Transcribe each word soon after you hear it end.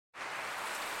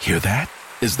Hear that?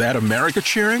 Is that America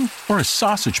cheering or a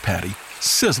sausage patty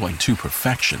sizzling to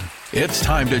perfection? It's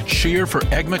time to cheer for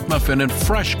Egg McMuffin and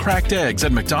fresh cracked eggs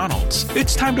at McDonald's.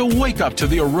 It's time to wake up to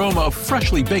the aroma of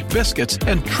freshly baked biscuits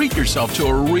and treat yourself to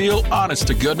a real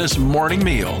honest-to-goodness morning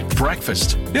meal.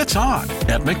 Breakfast, it's on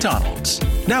at McDonald's.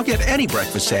 Now get any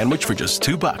breakfast sandwich for just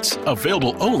 $2.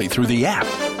 Available only through the app.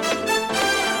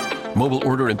 Mobile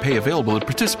order and pay available at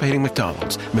participating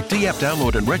McDonald's. McD app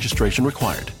download and registration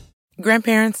required.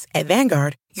 Grandparents, at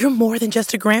Vanguard, you're more than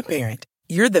just a grandparent.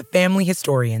 You're the family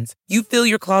historians. You fill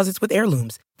your closets with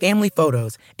heirlooms, family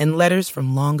photos, and letters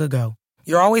from long ago.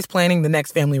 You're always planning the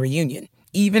next family reunion,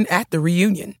 even at the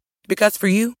reunion. Because for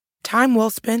you, time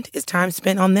well spent is time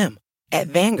spent on them. At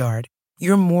Vanguard,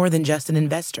 you're more than just an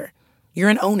investor. You're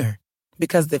an owner.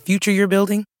 Because the future you're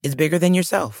building is bigger than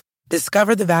yourself.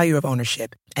 Discover the value of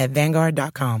ownership at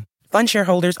Vanguard.com. Fund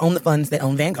shareholders own the funds that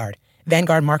own Vanguard.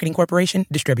 Vanguard Marketing Corporation,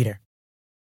 distributor.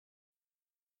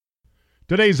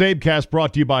 Today's Zabecast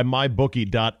brought to you by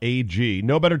MyBookie.ag.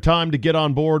 No better time to get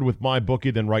on board with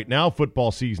MyBookie than right now.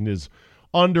 Football season is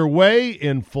underway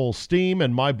in full steam,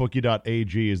 and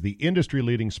MyBookie.ag is the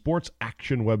industry-leading sports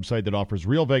action website that offers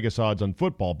real Vegas odds on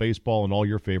football, baseball, and all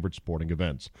your favorite sporting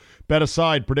events. Bet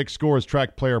aside, predict scores,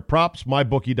 track player props.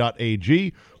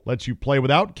 MyBookie.ag lets you play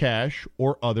without cash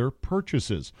or other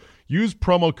purchases. Use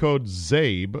promo code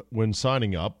ZABE when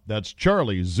signing up. That's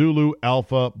Charlie, Zulu,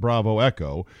 Alpha, Bravo,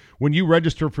 Echo, when you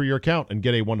register for your account and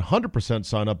get a 100%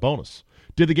 sign-up bonus.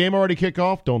 Did the game already kick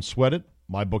off? Don't sweat it.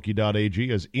 MyBookie.ag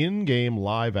has in-game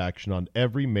live action on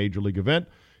every major league event,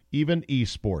 even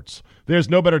esports. There's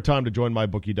no better time to join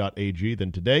MyBookie.ag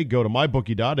than today. Go to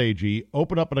MyBookie.ag,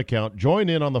 open up an account, join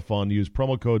in on the fun, use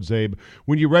promo code ZABE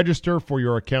when you register for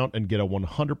your account and get a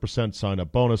 100%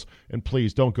 sign-up bonus. And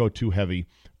please don't go too heavy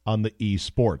on the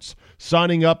esports.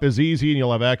 Signing up is easy and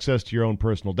you'll have access to your own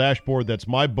personal dashboard. That's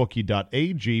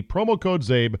MyBookie.ag, promo code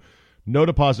ZABE. No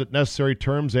deposit necessary.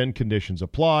 Terms and conditions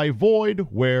apply. Void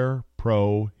where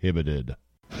prohibited.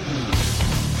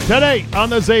 Today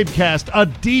on the Zabecast, a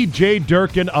DJ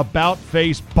Durkin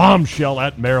about-face bombshell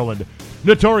at Maryland.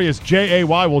 Notorious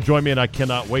J.A.Y. will join me, and I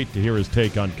cannot wait to hear his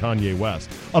take on Kanye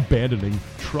West abandoning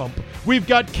Trump. We've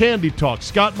got Candy Talk,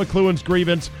 Scott McLuhan's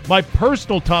grievance, my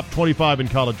personal top 25 in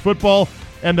college football,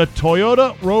 and the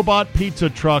Toyota robot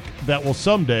pizza truck that will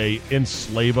someday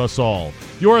enslave us all.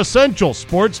 Your essential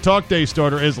sports talk day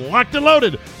starter is locked and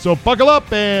loaded, so buckle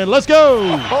up and let's go!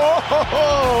 Here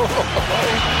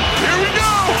we go!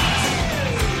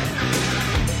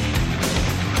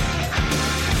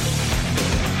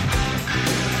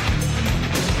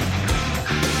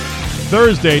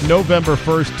 Thursday, November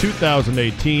 1st,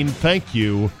 2018. Thank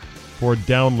you for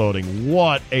downloading.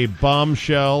 What a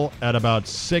bombshell at about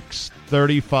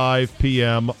 6:35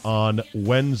 p.m. on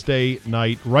Wednesday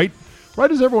night, right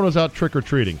as everyone was out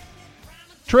trick-or-treating.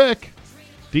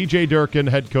 DJ Durkin,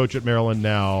 head coach at Maryland,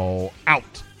 now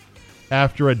out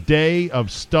after a day of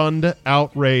stunned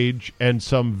outrage and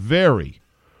some very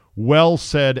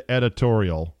well-said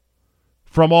editorial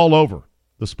from all over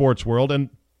the sports world and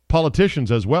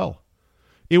politicians as well.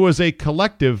 It was a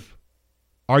collective,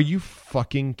 are you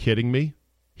fucking kidding me?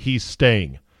 He's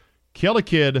staying. Kill a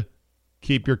kid,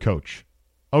 keep your coach.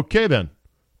 Okay then,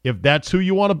 if that's who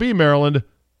you want to be, Maryland,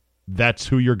 that's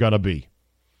who you're going to be.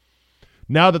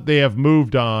 Now that they have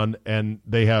moved on and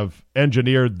they have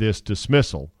engineered this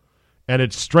dismissal, and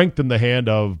it's strengthened the hand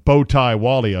of Bowtie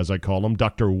Wally, as I call him,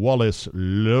 Dr. Wallace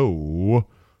Lowe.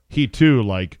 He too,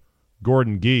 like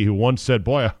Gordon Gee, who once said,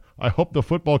 boy, I hope the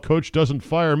football coach doesn't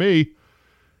fire me.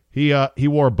 He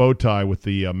wore a bow tie with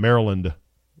the Maryland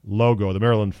logo, the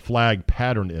Maryland flag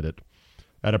pattern in it,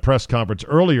 at a press conference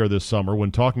earlier this summer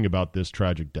when talking about this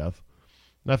tragic death.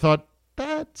 And I thought,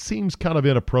 that seems kind of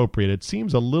inappropriate. It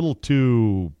seems a little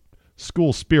too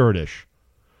school spiritish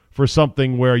for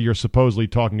something where you're supposedly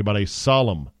talking about a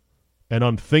solemn and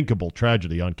unthinkable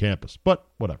tragedy on campus. But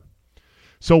whatever.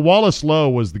 So Wallace Lowe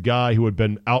was the guy who had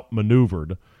been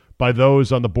outmaneuvered by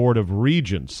those on the Board of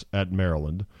Regents at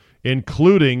Maryland,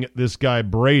 including this guy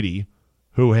Brady,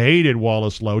 who hated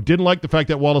Wallace Lowe, didn't like the fact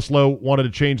that Wallace Lowe wanted to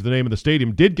change the name of the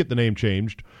stadium, did get the name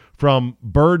changed from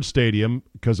Byrd Stadium,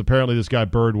 because apparently this guy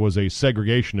Byrd was a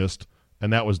segregationist,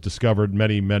 and that was discovered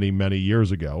many, many, many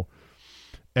years ago.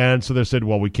 And so they said,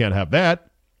 well, we can't have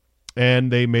that.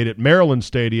 And they made it Maryland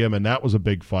Stadium, and that was a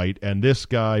big fight. And this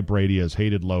guy, Brady, has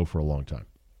hated Lowe for a long time.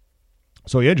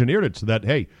 So he engineered it so that,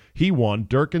 hey, he won,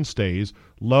 Durkin stays,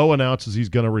 Lowe announces he's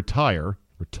going to retire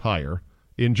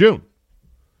in June.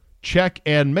 Check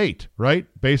and mate, right,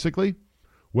 basically?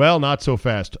 Well, not so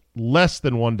fast. Less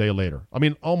than 1 day later. I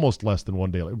mean, almost less than 1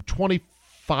 day later.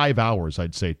 25 hours,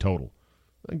 I'd say, total.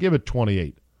 I'd give it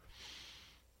 28.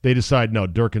 they decide, no,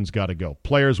 Durkin's got to go.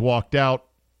 Players walked out.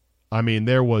 I mean,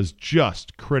 there was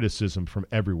just criticism from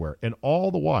everywhere. And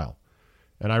all the while,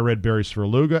 and I read Barry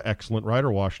Svrluga, excellent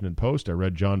writer, Washington Post. I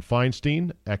read John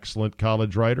Feinstein, excellent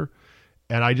college writer.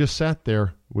 And I just sat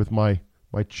there with my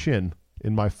chin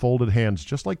in my folded hands,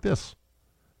 just like this.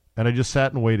 And I just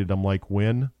sat and waited. I'm like,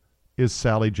 when is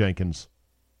Sally Jenkins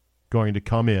going to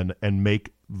come in and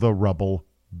make the rubble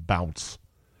bounce?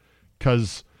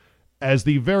 Because as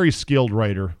the very skilled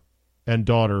writer and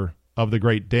daughter of the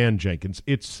great Dan Jenkins,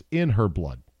 it's in her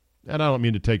blood. And I don't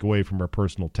mean to take away from her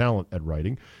personal talent at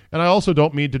writing. And I also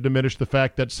don't mean to diminish the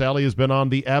fact that Sally has been on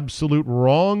the absolute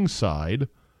wrong side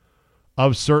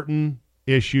of certain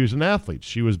issues and athletes.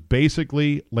 She was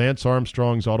basically Lance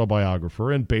Armstrong's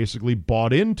autobiographer and basically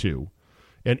bought into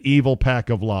an evil pack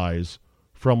of lies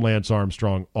from Lance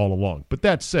Armstrong all along. But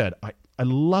that said, I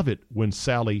love it when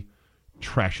Sally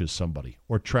trashes somebody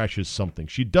or trashes something.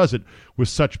 She does it with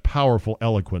such powerful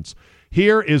eloquence.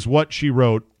 Here is what she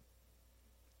wrote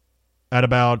at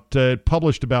about,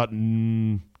 published about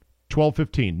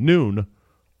 12:15, noon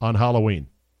on Halloween.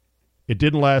 It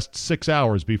didn't last 6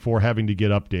 hours before having to get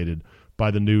updated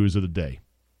by the news of the day.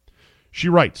 She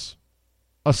writes,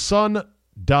 a son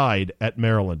died at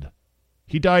Maryland.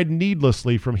 He died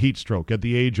needlessly from heat stroke at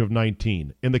the age of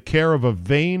 19 in the care of a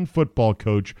vain football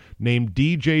coach named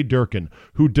DJ Durkin,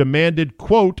 who demanded,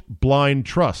 quote, blind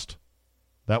trust.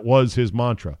 That was his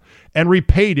mantra, and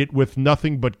repaid it with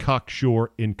nothing but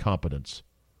cocksure incompetence.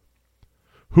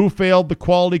 Who failed the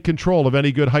quality control of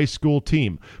any good high school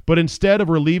team. But instead of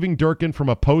relieving Durkin from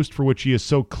a post for which he is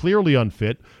so clearly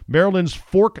unfit, Maryland's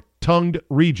fork-tongued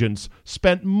regents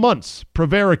spent months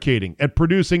prevaricating and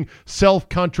producing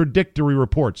self-contradictory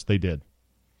reports, they did.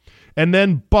 And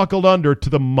then buckled under to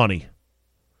the money.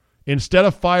 Instead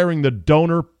of firing the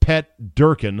donor pet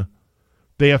Durkin,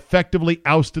 they effectively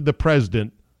ousted the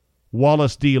president,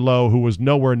 Wallace D. Lowe, who was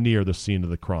nowhere near the scene of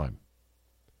the crime.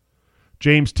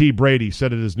 James T. Brady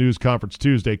said at his news conference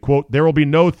Tuesday, quote, there will be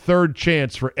no third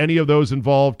chance for any of those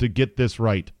involved to get this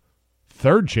right.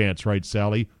 Third chance, writes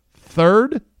Sally.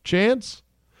 Third chance?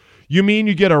 You mean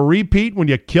you get a repeat when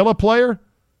you kill a player?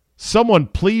 Someone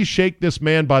please shake this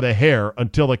man by the hair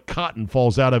until the cotton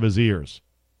falls out of his ears.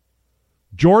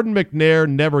 Jordan McNair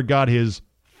never got his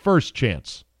first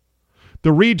chance.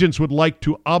 The Regents would like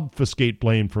to obfuscate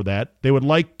blame for that. They would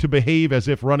like to behave as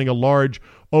if running a large,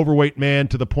 overweight man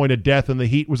to the point of death in the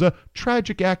heat was a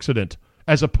tragic accident,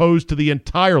 as opposed to the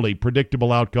entirely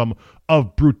predictable outcome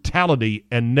of brutality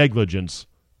and negligence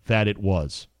that it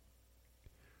was.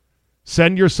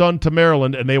 Send your son to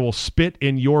Maryland and they will spit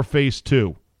in your face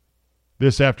too.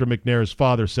 This after McNair's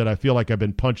father said, I feel like I've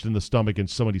been punched in the stomach and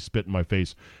somebody spit in my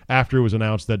face, after it was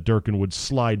announced that Durkin would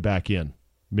slide back in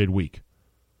midweek.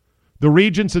 The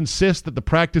Regents insist that the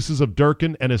practices of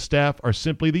Durkin and his staff are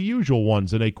simply the usual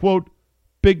ones in a, quote,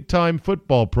 big-time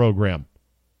football program.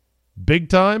 Big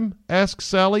time? Asks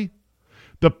Sally.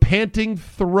 The panting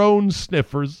throne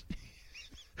sniffers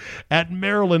at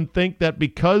Maryland think that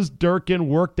because Durkin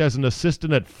worked as an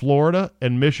assistant at Florida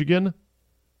and Michigan,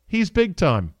 he's big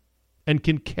time and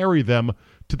can carry them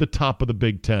to the top of the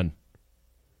Big Ten.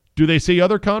 Do they see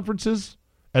other conferences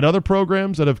and other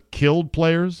programs that have killed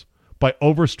players by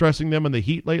overstressing them in the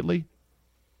heat lately?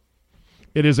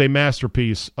 It is a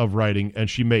masterpiece of writing, and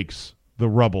she makes the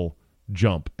rubble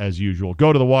jump as usual.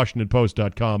 Go to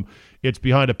thewashingtonpost.com. It's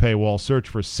behind a paywall. Search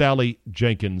for Sally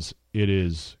Jenkins. It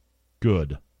is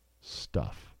good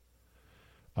stuff.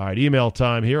 All right, email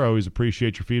time here. I always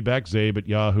appreciate your feedback.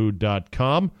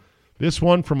 zabe@yahoo.com. This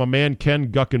one from a man,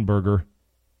 Ken Guckenberger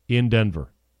in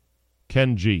Denver.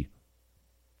 Ken G.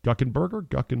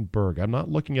 Guckenberg. I'm not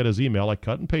looking at his email. I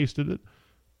cut and pasted it.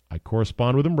 I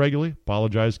correspond with him regularly.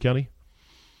 Apologize, Kenny.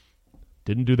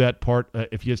 Didn't do that part.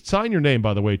 If you sign your name,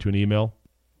 by the way, to an email,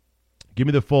 give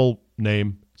me the full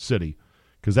name, city,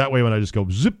 because that way when I just go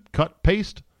zip, cut,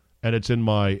 paste, and it's in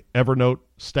my Evernote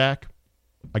stack,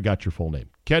 I got your full name.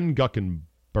 Ken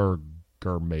Guckenberger,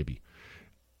 maybe.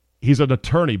 He's an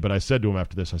attorney, but I said to him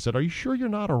after this, I said, are you sure you're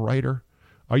not a writer?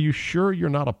 Are you sure you're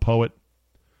not a poet?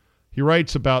 He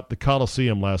writes about the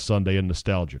Coliseum last Sunday in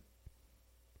Nostalgic.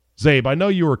 Zabe, I know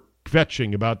you were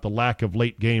kvetching about the lack of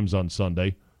late games on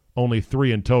Sunday, only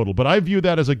 3 in total, but I view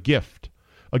that as a gift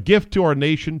to our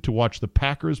nation to watch the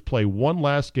Packers play one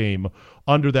last game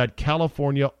under that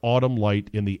California autumn light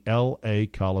in the L.A.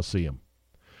 Coliseum.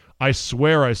 I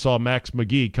swear I saw Max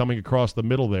McGee coming across the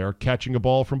middle there, catching a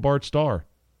ball from Bart Starr.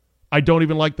 I don't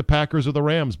even like the Packers or the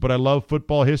Rams, but I love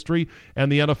football history and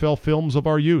the NFL films of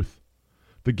our youth.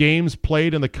 The games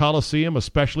played in the Coliseum,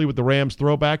 especially with the Rams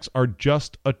throwbacks, are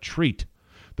just a treat.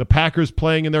 The Packers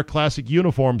playing in their classic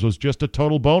uniforms was just a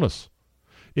total bonus.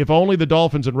 If only the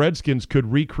Dolphins and Redskins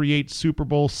could recreate Super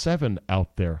Bowl VII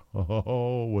out there.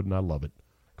 Oh, wouldn't I love it?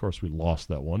 Of course, we lost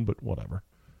that one, but whatever.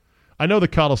 I know the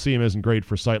Coliseum isn't great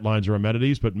for sightlines or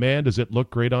amenities, but man, does it look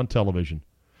great on television.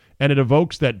 And it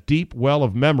evokes that deep well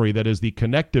of memory that is the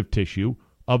connective tissue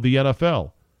of the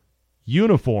NFL.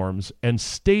 Uniforms and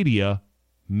stadia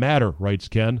matter, writes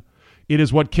Ken. It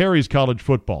is what carries college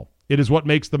football. It is what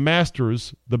makes the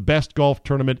Masters the best golf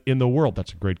tournament in the world.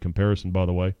 That's a great comparison, by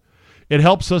the way. It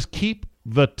helps us keep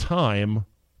the time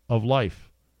of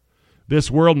life. This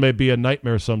world may be a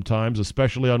nightmare sometimes,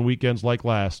 especially on weekends like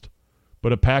last,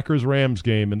 but a Packers-Rams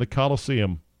game in the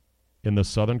Coliseum in the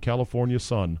Southern California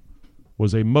sun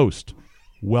was a most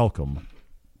welcome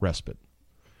respite.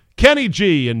 Kenny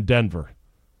G in Denver.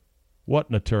 What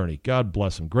an attorney. God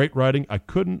bless him. Great writing. I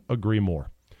couldn't agree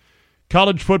more.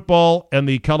 College football and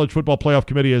the College Football Playoff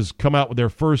Committee has come out with their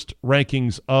first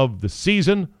rankings of the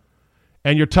season.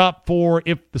 And your top four,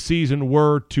 if the season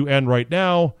were to end right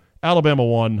now, Alabama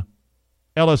 1,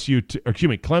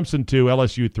 Clemson 2,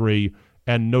 LSU 3,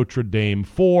 and Notre Dame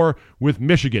 4, with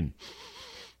Michigan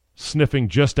sniffing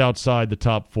just outside the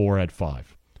top 4 at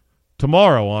 5.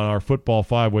 Tomorrow on our Football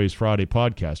 5 Ways Friday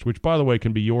podcast, which, by the way,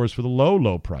 can be yours for the low,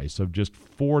 low price of just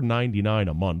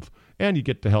 $4.99 a month, and you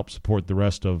get to help support the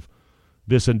rest of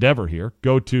this endeavor here.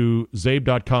 Go to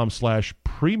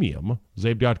zabe.com/premium,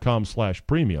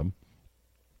 zabe.com/premium,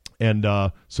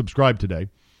 and subscribe today.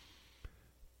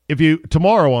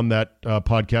 Tomorrow on that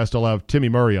podcast, I'll have Timmy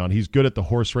Murray on. He's good at the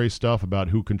horse race stuff about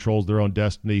who controls their own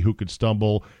destiny, who could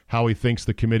stumble, how he thinks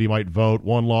the committee might vote,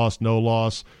 one loss, no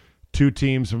loss, 2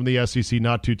 teams from the SEC,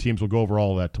 not 2 teams. We'll go over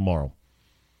all of that tomorrow.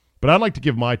 But I'd like to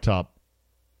give my top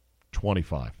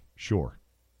 25. Sure.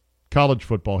 College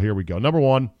football, here we go. Number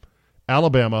 1,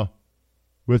 Alabama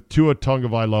with Tua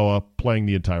Tagovailoa playing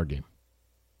the entire game.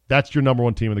 That's your number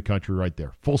 1 team in the country right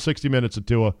there. Full 60 minutes of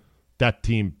Tua. That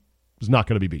team is not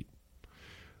going to be beat.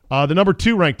 The number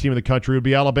 2 ranked team in the country would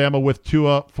be Alabama with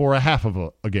Tua for a half of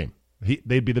a game.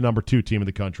 They'd be the number 2 team in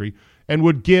the country and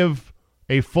would give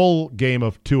a full game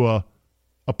of Tua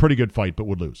a pretty good fight, but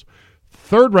would lose.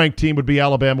 3rd ranked team would be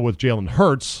Alabama with Jalen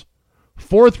Hurts.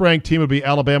 4th ranked team would be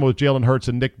Alabama with Jalen Hurts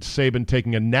and Nick Saban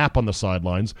taking a nap on the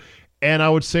sidelines. And I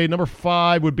would say number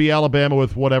 5 would be Alabama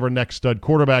with whatever next stud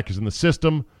quarterback is in the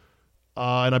system.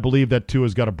 And I believe that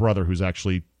Tua's got a brother who's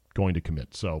actually going to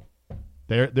commit. So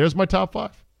there's my top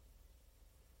 5.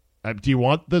 Do you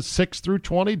want the 6 through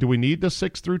 20? Do we need the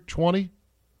 6 through 20?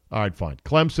 All right, fine.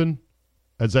 Clemson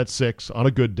is at 6 on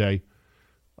a good day.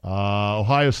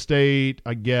 Ohio State,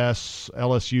 I guess.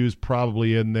 LSU's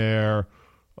probably in there.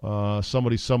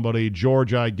 Somebody.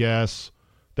 Georgia, I guess.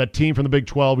 That team from the Big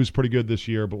 12 who's pretty good this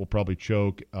year, but will probably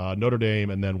choke. Notre Dame,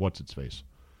 and then what's its face?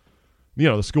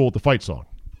 The school with the fight song.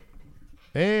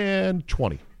 And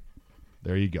 20.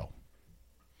 There you go.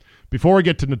 Before we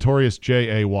get to Notorious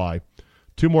J.A.Y.,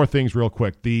 2 more things real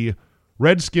quick. The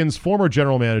Redskins' former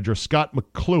general manager, Scott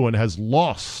McCloughan, has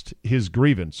lost his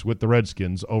grievance with the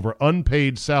Redskins over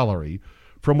unpaid salary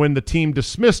from when the team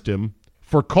dismissed him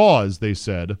for cause, they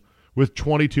said, with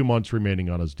 22 months remaining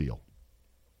on his deal.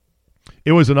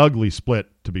 It was an ugly split,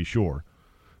 to be sure.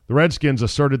 The Redskins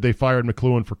asserted they fired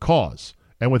McCloughan for cause,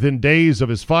 and within days of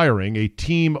his firing, a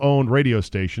team-owned radio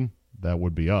station, that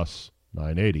would be us,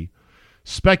 980,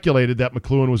 speculated that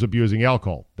McCloughan was abusing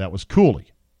alcohol. That was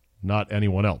Cooley, not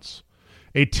anyone else.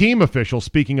 A team official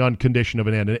speaking on condition of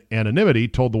anonymity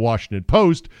told the Washington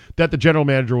Post that the general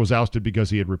manager was ousted because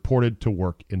he had reported to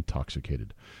work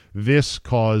intoxicated. This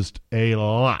caused a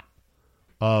lot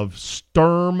of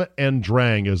sturm and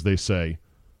drang, as they say.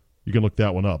 You can look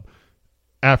that one up.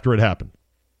 After it happened,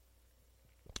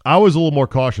 I was a little more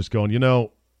cautious going,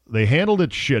 they handled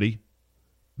it shitty.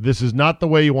 This is not the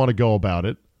way you want to go about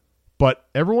it. But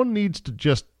everyone needs to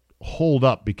just hold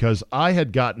up, because I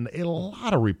had gotten a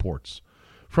lot of reports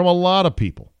from a lot of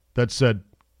people that say,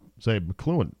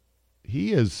 McCloughan,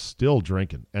 he is still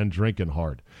drinking and drinking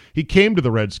hard. He came to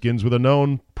the Redskins with a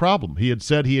known problem. He had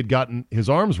said he had gotten his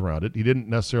arms around it. He didn't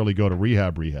necessarily go to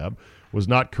rehab, was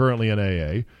not currently in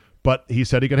AA, but he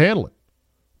said he could handle it.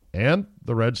 And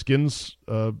the Redskins,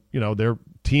 their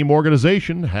team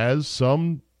organization has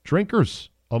some drinkers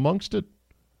amongst it.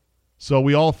 So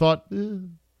we all thought,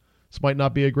 this might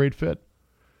not be a great fit.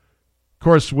 Of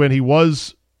course, when he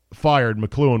was fired,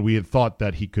 McCloughan, we had thought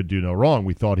that he could do no wrong.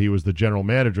 We thought he was the general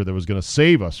manager that was going to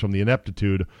save us from the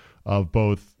ineptitude of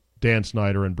both Dan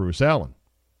Snyder and Bruce Allen.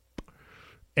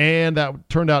 And that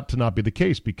turned out to not be the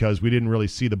case, because we didn't really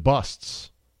see the busts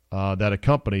that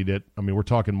accompanied it. I mean, we're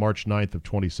talking March 9th of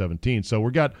 2017. So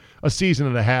we got a season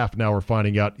and a half now. We're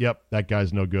finding out, yep, that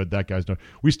guy's no good. That guy's no.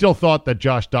 We still thought that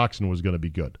Josh Doxson was going to be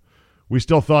good. We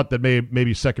still thought that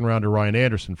maybe second rounder Ryan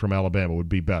Anderson from Alabama would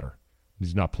be better.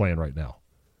 He's not playing right now.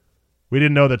 We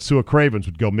didn't know that Sua Cravens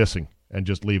would go missing and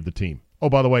just leave the team. Oh,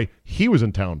 by the way, he was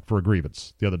in town for a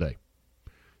grievance the other day.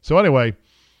 So anyway,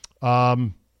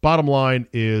 bottom line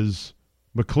is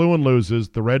McLuhan loses.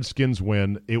 The Redskins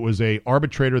win. It was a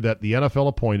arbitrator that the NFL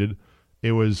appointed.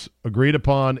 It was agreed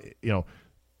upon.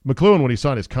 McLuhan, when he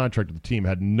signed his contract with the team,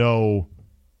 had no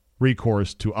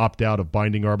recourse to opt out of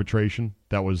binding arbitration.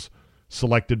 That was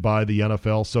selected by the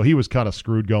NFL. So he was kind of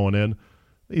screwed going in.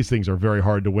 These things are very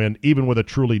hard to win, even with a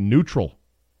truly neutral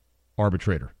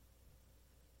arbitrator.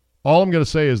 All I'm going to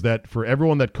say is that for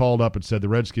everyone that called up and said the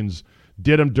Redskins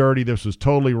did him dirty, this was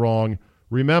totally wrong,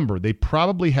 remember, they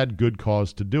probably had good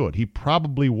cause to do it. He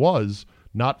probably was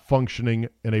not functioning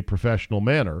in a professional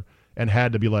manner and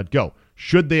had to be let go.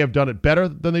 Should they have done it better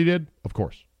than they did? Of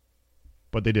course.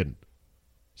 But they didn't.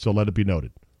 So let it be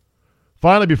noted.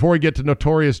 Finally, before we get to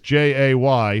Notorious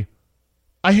J.A.Y.,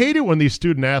 I hate it when these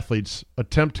student athletes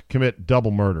attempt to commit double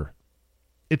murder.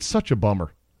 It's such a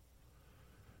bummer.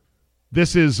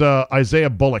 This is Isaiah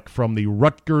Bullock from the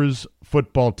Rutgers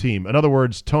football team. In other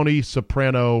words, Tony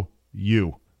Soprano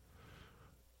U.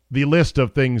 The list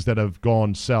of things that have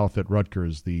gone south at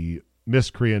Rutgers, the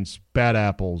miscreants, bad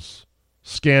apples,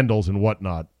 scandals, and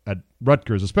whatnot at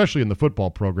Rutgers, especially in the football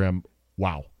program,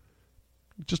 wow.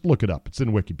 Just look it up. It's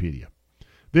in Wikipedia.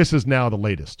 This is now the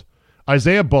latest.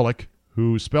 Isaiah Bullock,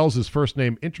 who spells his first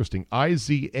name interesting,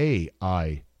 I-Z-A-I-A.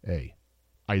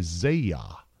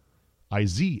 Isaiah.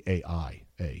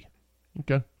 I-Z-A-I-A.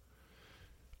 Okay.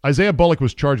 Isaiah Bullock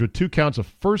was charged with 2 counts of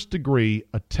first-degree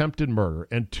attempted murder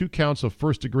and 2 counts of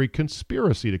first-degree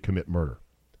conspiracy to commit murder.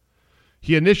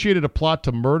 He initiated a plot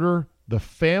to murder the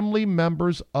family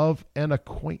members of an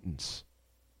acquaintance.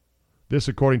 This,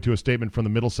 according to a statement from the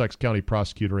Middlesex County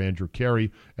Prosecutor Andrew Carey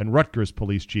and Rutgers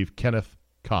Police Chief Kenneth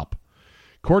Kopp.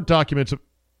 Court documents.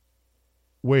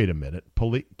 Wait a minute.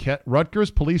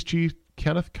 Rutgers Police Chief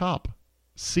Kenneth Kopp.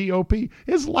 C-O-P.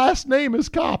 His last name is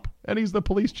Kopp, and he's the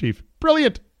police chief.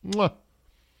 Brilliant. Mwah.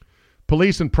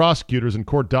 Police and prosecutors in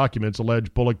court documents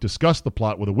allege Bullock discussed the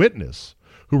plot with a witness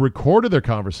who recorded their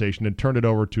conversation and turned it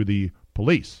over to the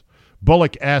police.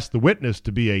 Bullock asked the witness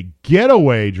to be a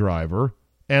getaway driver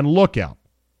and lookout.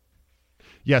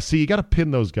 Yeah, see, you got to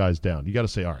pin those guys down. You got to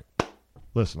say, all right,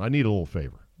 listen, I need a little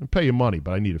favor. I'll pay you money,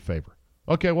 but I need a favor.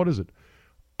 Okay, what is it?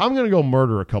 I'm going to go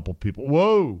murder a couple people.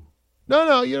 Whoa.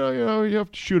 No, you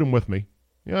have to shoot them with me.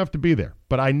 You don't have to be there.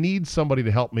 But I need somebody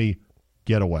to help me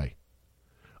get away.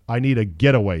 I need a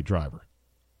getaway driver.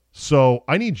 So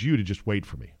I need you to just wait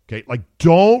for me. Okay? Like,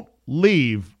 don't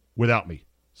leave without me.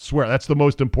 Swear, that's the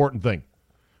most important thing.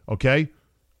 Okay?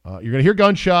 You're going to hear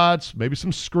gunshots, maybe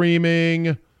some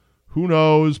screaming, who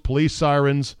knows, police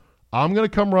sirens. I'm going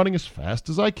to come running as fast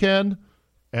as I can.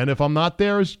 And if I'm not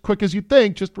there as quick as you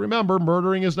think, just remember,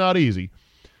 murdering is not easy.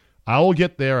 I will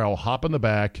get there, I will hop in the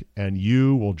back, and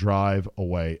you will drive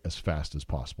away as fast as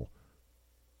possible.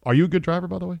 Are you a good driver,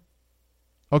 by the way?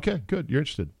 Okay, good. You're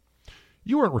interested.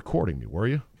 You weren't recording me, were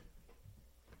you?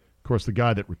 Of course, the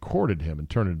guy that recorded him and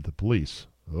turned it to the police,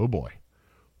 oh boy.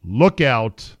 Look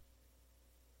out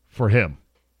for him.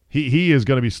 He is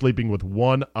going to be sleeping with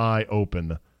one eye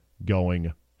open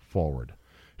going forward.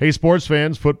 Hey, sports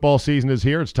fans, football season is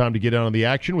here. It's time to get in on the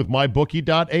action with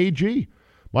MyBookie.ag.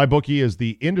 MyBookie is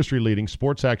the industry-leading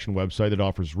sports action website that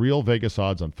offers real Vegas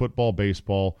odds on football,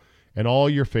 baseball, and all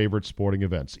your favorite sporting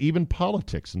events, even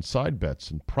politics and side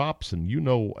bets and props and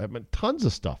tons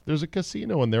of stuff. There's a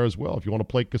casino in there as well if you want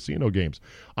to play casino games.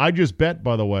 I just bet,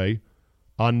 by the way,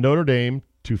 on Notre Dame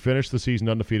to finish the season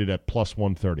undefeated at plus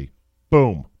 130.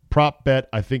 Boom. Prop bet.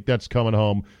 I think that's coming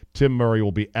home. Tim Murray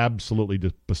will be absolutely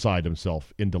beside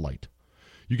himself in delight.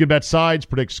 You can bet sides,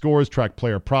 predict scores, track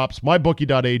player props.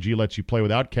 MyBookie.ag lets you play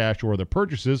without cash or other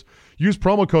purchases. Use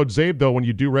promo code ZABE, though, when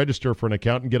you do register for an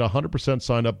account and get a 100%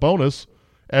 sign-up bonus,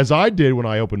 as I did when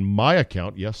I opened my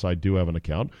account. Yes, I do have an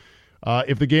account.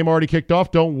 If the game already kicked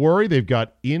off, don't worry. They've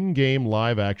got in-game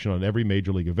live action on every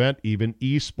major league event, even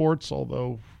esports,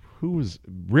 although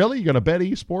really? You going to bet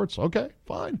esports? Okay,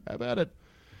 fine. Have at it.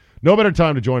 No better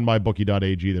time to join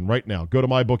MyBookie.ag than right now. Go to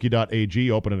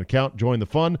MyBookie.ag, open an account, join the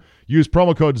fun. Use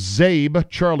promo code ZABE,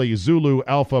 Charlie, Zulu,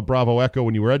 Alpha, Bravo, Echo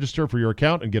when you register for your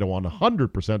account and get a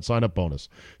 100% sign-up bonus.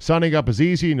 Signing up is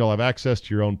easy, and you'll have access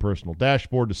to your own personal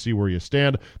dashboard to see where you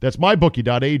stand. That's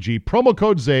MyBookie.ag, promo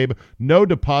code ZABE. No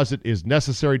deposit is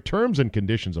necessary. Terms and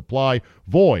conditions apply.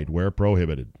 Void where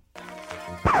prohibited.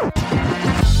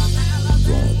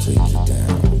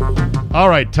 All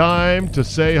right, time to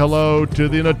say hello to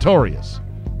the notorious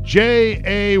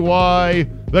J.A.Y.,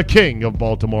 the king of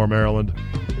Baltimore, Maryland.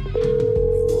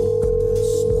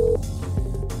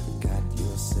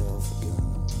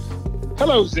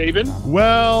 Hello, Zabin.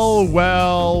 Well.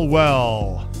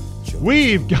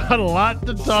 We've got a lot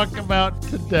to talk about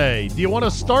today. Do you want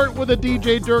to start with a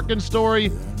DJ Durkin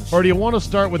story, or do you want to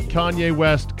start with Kanye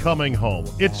West coming home?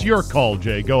 It's your call,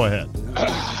 Jay. Go ahead.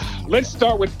 Let's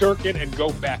start with Durkin and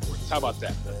go backwards. How about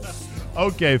that?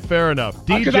 Okay, fair enough.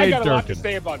 DJ Because I got Durkin. a lot to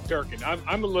say about Durkin.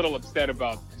 I'm a little upset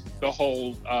about the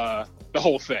whole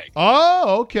thing.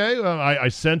 Oh, okay. I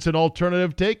sense an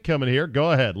alternative take coming here.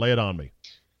 Go ahead. Lay it on me.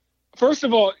 First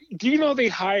of all, do you know they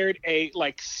hired a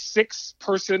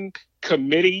 6-person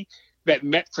committee that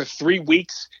met for 3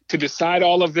 weeks to decide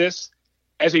all of this?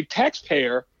 As a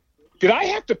taxpayer, did I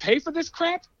have to pay for this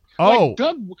crap? Oh,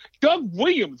 Doug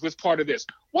Williams was part of this.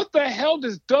 What the hell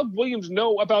does Doug Williams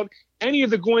know about any of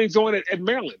the goings on at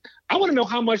Maryland? I want to know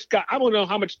how much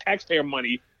taxpayer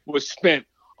money was spent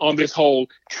on this whole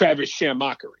Travis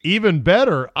Shamockery. even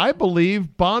better, I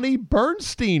believe Bonnie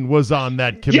Bernstein was on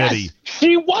that committee. Yes,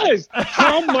 she was.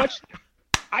 How much?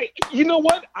 You know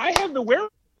what? I have the where.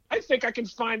 I think I can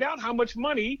find out how much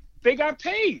money they got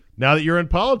paid. Now that you're in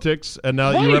politics and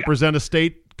now that you represent a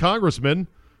state congressman,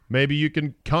 maybe you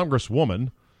can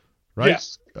congresswoman, right?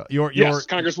 Yes. Yes,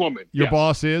 Congresswoman. Your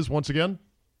boss is, once again?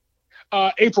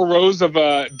 April Rose of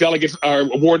Delegate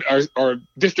Award or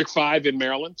District 5 in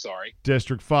Maryland. Sorry.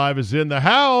 District 5 is in the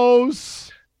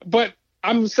house. But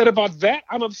I'm upset about that.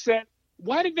 I'm upset.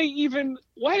 Who thought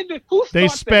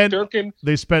that Durkin?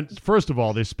 First of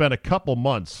all, they spent a couple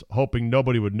months hoping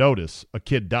nobody would notice a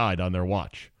kid died on their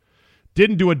watch.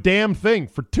 Didn't do a damn thing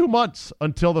for 2 months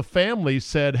until the family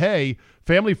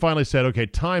finally said, okay,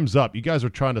 time's up. You guys are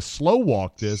trying to slow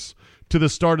walk this to the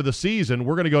start of the season.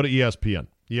 We're going to go to ESPN.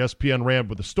 ESPN ran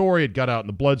with the story. It got out in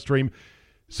the bloodstream.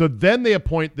 So then they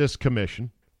appoint this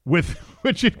commission,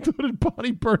 which included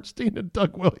Bonnie Bernstein and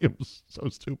Doug Williams. So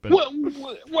stupid. What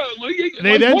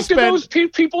do those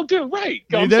people do? Right.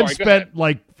 They then spent,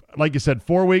 like you said,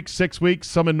 4 weeks, 6 weeks,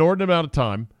 some inordinate amount of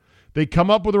time. They come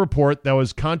up with a report that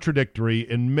was contradictory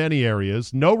in many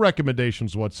areas, no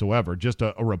recommendations whatsoever, just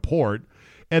a report.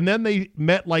 And then they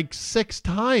met 6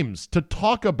 times to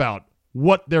talk about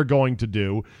what they're going to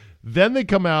do. Then they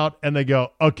come out and they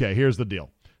go, okay, here's the deal.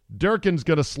 Durkin's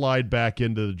going to slide back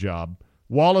into the job.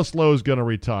 Wallace Lowe's going to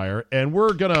retire, and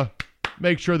we're going to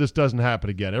make sure this doesn't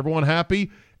happen again. Everyone happy?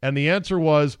 And the answer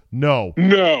was no.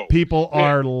 No. People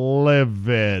are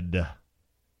livid.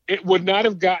 It would not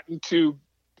have gotten to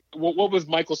what was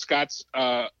Michael Scott's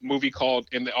movie called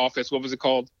in The Office? What was it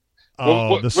called?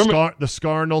 Oh, the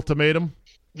Scarn Ultimatum?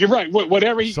 You're right.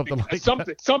 Whatever something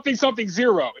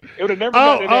zero. It would have never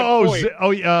gotten to that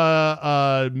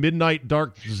point. Midnight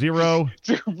Dark Zero.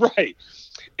 Right.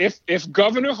 If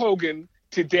Governor Hogan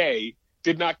today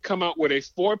did not come out with a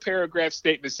 4-paragraph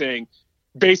statement saying,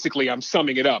 basically, I'm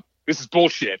summing it up, this is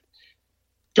bullshit,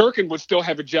 Durkin would still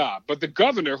have a job. But the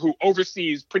governor, who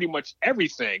oversees pretty much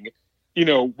everything,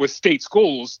 with state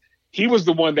schools, he was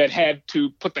the one that had to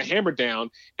put the hammer down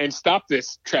and stop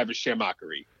this Travis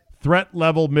Shamockery. Threat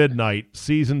Level Midnight,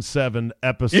 Season 7,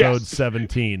 Episode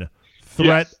 17.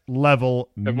 Threat Level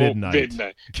Midnight.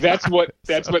 That's what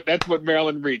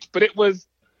Maryland reached. But it was,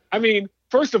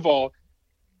 first of all,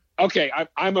 okay,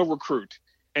 I'm a recruit,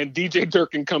 and DJ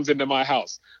Durkin comes into my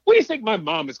house. What do you think my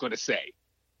mom is going to say?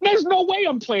 There's no way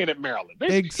I'm playing at Maryland.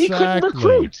 Exactly. He couldn't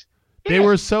recruit. They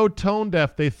were so tone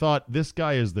deaf, they thought, this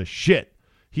guy is the shit.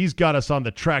 He's got us on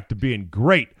the track to being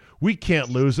great. We can't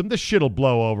lose him. This shit'll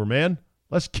blow over, man.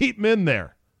 Let's keep him in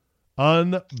there.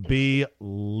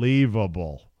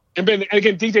 Unbelievable. And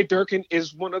again, DJ Durkin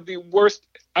is one of the worst.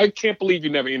 I can't believe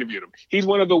you never interviewed him. He's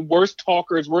one of the worst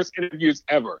talkers, worst interviews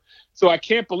ever. So I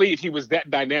can't believe he was that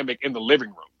dynamic in the living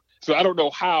room. So I don't know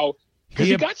how, because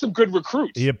he got some good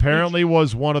recruits. He apparently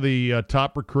was one of the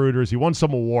top recruiters. He won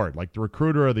some award, like the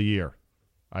Recruiter of the Year.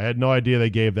 I had no idea they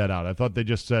gave that out. I thought they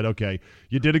just said, okay,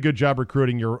 you did a good job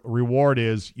recruiting. Your reward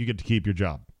is you get to keep your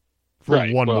job for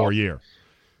one more year.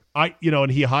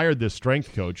 And he hired this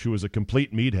strength coach who was a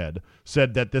complete meathead,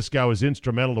 said that this guy was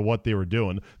instrumental to what they were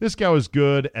doing. This guy was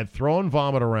good at throwing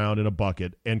vomit around in a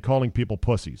bucket and calling people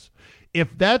pussies.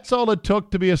 If that's all it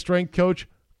took to be a strength coach,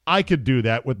 I could do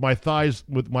that with my size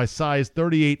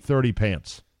 38-30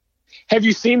 pants. Have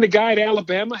you seen the guy at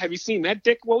Alabama? Have you seen that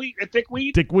Dickweed?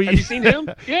 Dickweed. Have you seen him?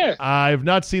 Yeah. I've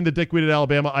not seen the Dickweed at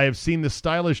Alabama. I have seen the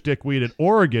stylish Dickweed at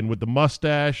Oregon with the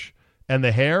mustache and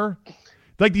the hair.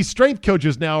 Like these strength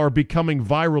coaches now are becoming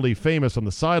virally famous on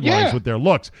the sidelines with their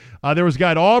looks. There was a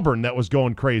guy at Auburn that was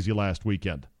going crazy last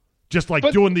weekend. Just like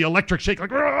doing the electric shake,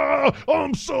 like, oh,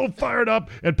 I'm so fired up.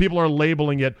 And people are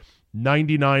labeling it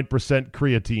 99%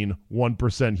 creatine,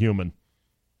 1% human.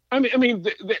 I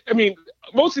mean,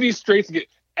 most of these strength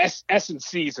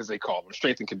S&Cs, as they call them,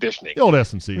 strength and conditioning. The old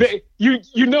S&Cs.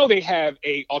 You know they have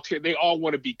they all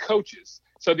want to be coaches,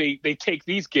 so they take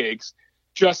these gigs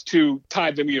just to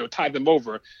tide them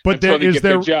over. But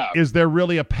is there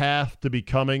really a path to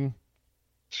becoming?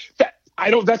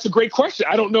 That's a great question.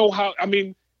 I don't know how. I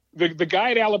mean, the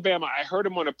guy at Alabama, I heard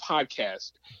him on a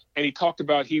podcast, and he talked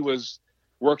about he was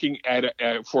working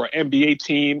for an NBA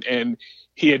team, and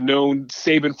he had known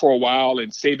Saban for a while,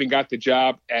 and Saban got the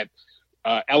job at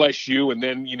LSU, and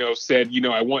then said,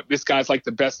 I want this guy's like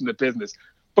the best in the business.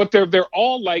 But they're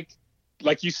all like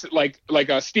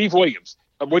Steve Williams.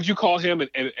 What'd you call him?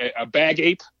 A bag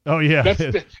ape? Oh yeah,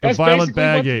 that's violent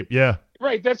bag ape. Yeah,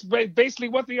 right. That's basically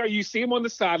what they are. You see him on the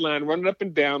sideline running up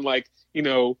and down like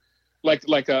a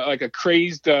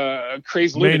crazed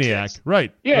maniac. lunatic.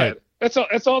 Right. Yeah. Right.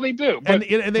 That's all they do. But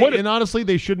and honestly,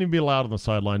 they shouldn't even be allowed on the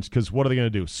sidelines because what are they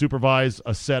going to do? Supervise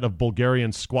a set of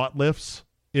Bulgarian squat lifts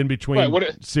in between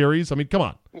series? I mean, come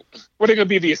on. What are they going to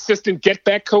be, the assistant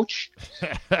get-back coach?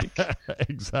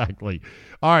 Exactly.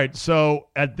 All right, so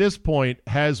at this point,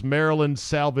 has Maryland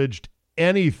salvaged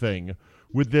anything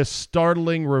with this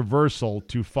startling reversal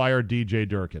to fire DJ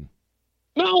Durkin?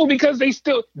 No, because they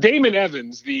still – Damon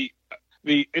Evans, the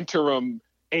interim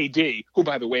AD, who,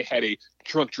 by the way, had a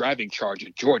drunk driving charge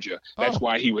at Georgia. That's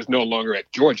why he was no longer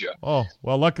at Georgia. Oh,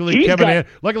 well, luckily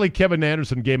Kevin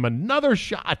Anderson gave him another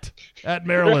shot at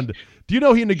Maryland. Do you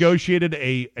know he negotiated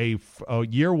a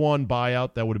year one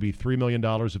buyout that would be $3 million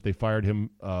if they fired him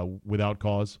without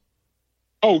cause?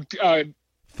 $3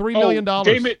 million.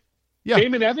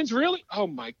 Damon Evans, really? Oh,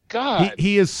 my God.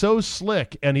 He is so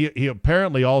slick, and he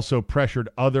apparently also pressured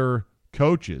other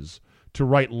coaches to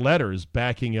write letters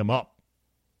backing him up.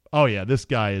 Oh, yeah, this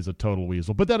guy is a total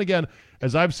weasel. But then again,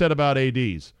 as I've said about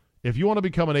ADs, if you want to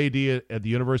become an AD at the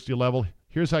university level,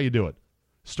 here's how you do it.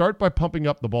 Start by pumping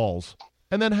up the balls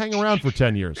and then hang around for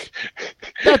 10 years.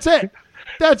 That's it.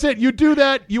 That's it. You do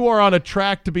that, you are on a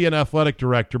track to be an athletic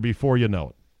director before you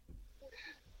know it.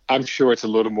 I'm sure it's a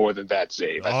little more than that,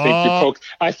 Zave.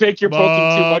 I think you're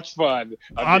poking too much fun.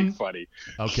 I'm being funny.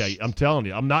 Okay, I'm telling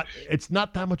you, it's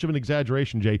not that much of an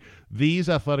exaggeration, Jay. These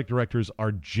athletic directors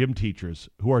are gym teachers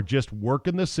who are just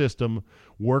working the system,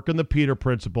 working the Peter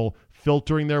principle,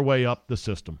 filtering their way up the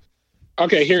system.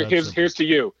 Okay, here's to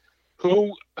you.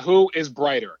 Who is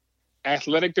brighter,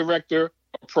 athletic director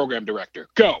or program director?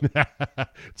 Go.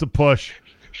 It's a push.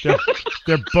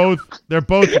 They're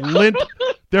both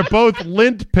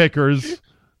lint pickers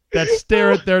that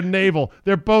stare at their navel.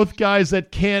 They're both guys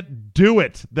that can't do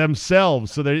it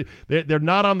themselves. So they're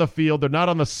not on the field. They're not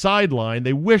on the sideline.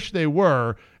 They wish they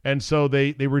were, and so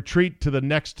they retreat to the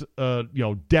next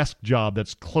desk job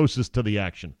that's closest to the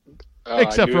action.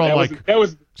 Except for all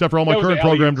my current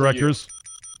program directors,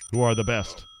 who are the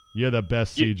best. You're the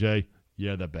best, CJ.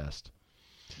 You're the best.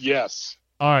 Yes.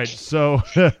 All right. So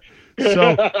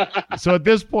at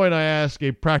this point, I ask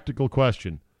a practical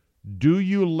question. Do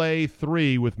you lay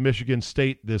 3 with Michigan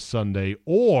State this Sunday,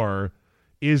 or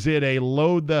is it a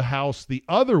load the house the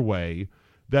other way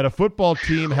that a football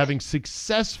team, having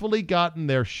successfully gotten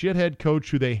their shithead coach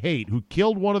who they hate, who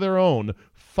killed one of their own,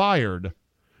 fired,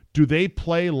 do they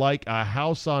play like a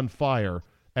house on fire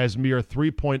as mere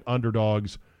 3-point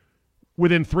underdogs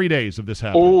within 3 days of this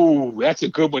happening? Oh, that's a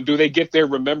good one. Do they get their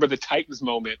Remember the Titans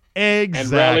moment? Exactly.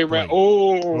 And rally around?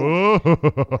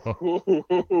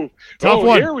 Tough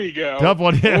one. Here we go. Tough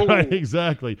one. Yeah, right,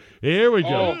 exactly. Here we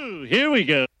go. Here we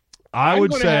go. I'm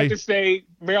going to have to say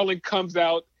Maryland comes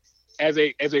out as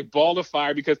a ball of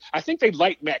fire because I think they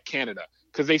like Matt Canada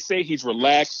because they say he's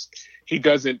relaxed. He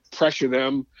doesn't pressure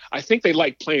them. I think they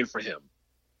like playing for him.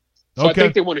 So I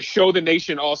think they want to show the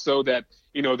nation also that,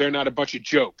 they're not a bunch of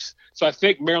jokes. So I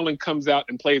think Maryland comes out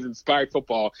and plays inspired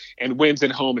football and wins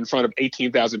at home in front of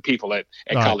 18,000 people at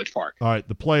College Park. All right,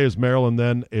 the play is Maryland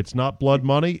then. It's not blood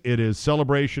money. It is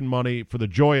celebration money for the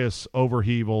joyous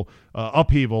upheaval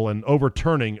and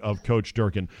overturning of Coach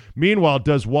Durkin. Meanwhile,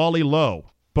 does Wally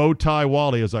Lowe, bow tie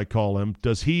Wally as I call him,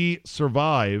 does he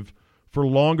survive for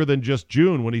longer than just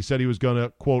June when he said he was going to,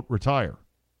 quote, retire?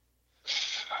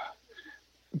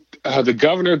 The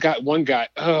governor got one guy.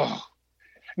 Oh,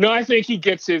 no, I think he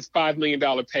gets his $5 million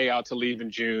payout to leave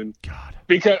in June. God,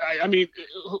 because I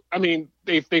mean,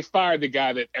 they fired the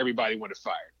guy that everybody wanted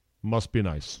fired. Must be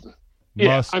nice.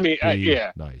 Nice.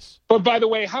 Nice. But by the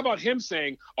way, how about him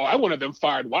saying, "Oh, I wanted them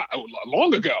fired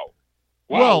long ago"?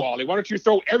 Wow, Wally, why don't you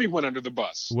throw everyone under the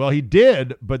bus? Well, he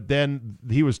did, but then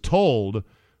he was told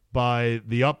by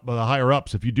the higher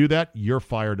ups, if you do that, you're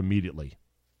fired immediately,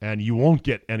 and you won't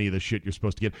get any of the shit you're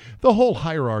supposed to get. The whole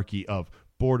hierarchy of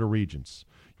Board of Regents,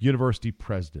 university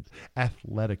president,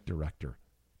 athletic director,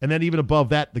 and then even above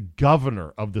that, the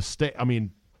governor of the state. I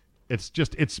mean,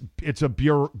 it's a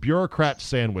bureaucrat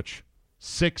sandwich,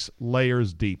 6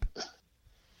 layers deep.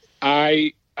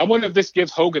 I wonder if this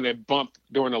gives Hogan a bump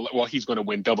he's going to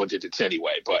win double digits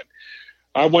anyway, but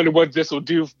I wonder what this will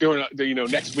do during the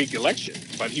next week election.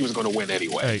 But he was going to win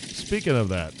anyway. Hey, speaking of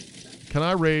that, can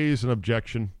I raise an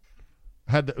objection?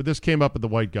 This came up at the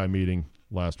white guy meeting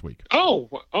last week. Oh,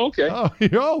 okay.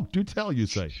 Oh, do tell, you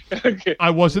say. Okay. I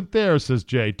wasn't there, says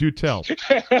Jay. Do tell.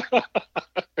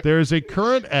 There's a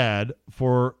current ad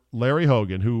for Larry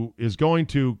Hogan, who is going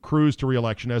to cruise to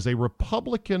re-election as a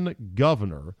Republican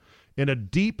governor in a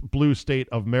deep blue state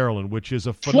of Maryland, which is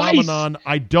a phenomenon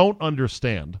I don't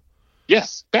understand.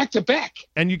 Yes, back to back.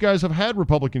 And you guys have had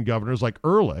Republican governors like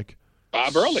Ehrlich.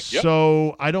 Bob Ehrlich, yep.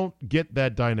 So I don't get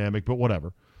that dynamic, but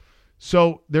whatever.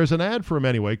 So there's an ad for him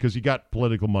anyway, because you got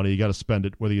political money. You got to spend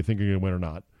it, whether you think you're going to win or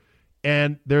not.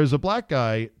 And there's a black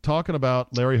guy talking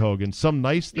about Larry Hogan, some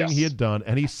nice thing he had done.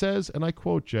 And he says, and I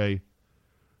quote, Jay,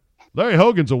 Larry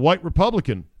Hogan's a white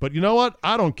Republican, but you know what?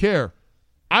 I don't care.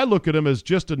 I look at him as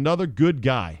just another good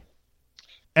guy.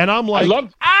 And I'm like, I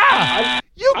love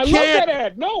that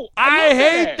ad. No, I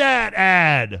hate that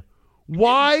ad.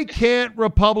 Why can't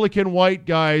Republican white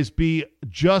guys be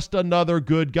just another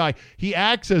good guy? He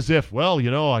acts as if,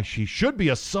 she should be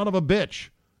a son of a bitch,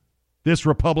 this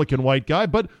Republican white guy,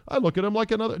 but I look at him like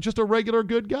just a regular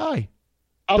good guy.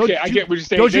 Okay, I get what you're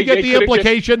saying. Don't you get the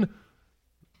implication?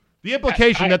 The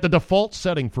implication that the default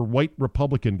setting for white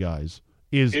Republican guys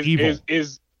is evil.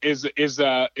 Is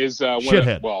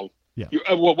shithead.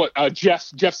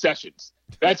 Jeff Sessions.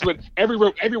 That's what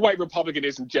every white Republican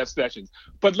is in Jeff Sessions.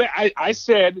 But I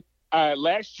said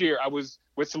last year I was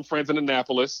with some friends in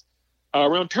Annapolis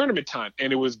around tournament time,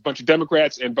 and it was a bunch of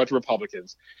Democrats and a bunch of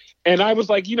Republicans. And I was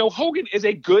like, Hogan is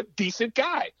a good, decent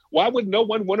guy. Why would no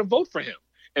one want to vote for him?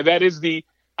 And that is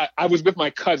I was with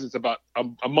my cousins about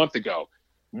a month ago.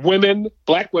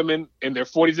 Black women in their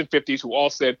 40s and 50s who all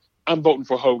said, I'm voting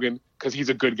for Hogan because he's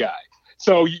a good guy.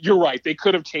 So you're right. They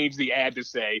could have changed the ad to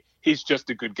say he's just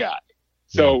a good guy.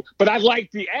 So, but I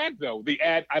liked the ad, though. The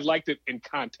ad, I liked it in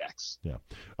context. Yeah.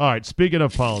 All right. Speaking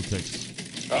of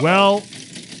politics, well,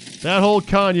 that whole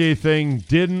Kanye thing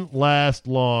didn't last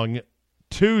long.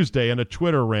 Tuesday, in a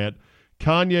Twitter rant,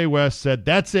 Kanye West said,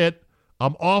 "That's it.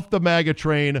 I'm off the MAGA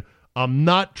train. I'm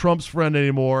not Trump's friend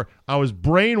anymore. I was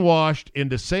brainwashed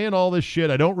into saying all this shit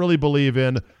I don't really believe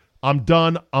in. I'm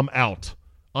done. I'm out."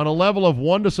 On a level of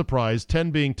 1 to surprise,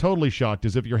 10 being totally shocked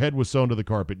as if your head was sewn to the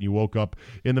carpet and you woke up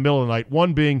in the middle of the night,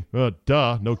 1 being,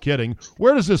 duh, no kidding.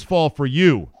 Where does this fall for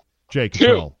you, Jake?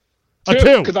 2. A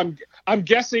 2. Because I'm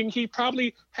guessing he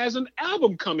probably has an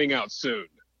album coming out soon.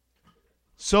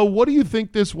 So what do you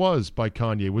think this was by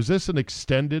Kanye? Was this an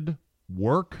extended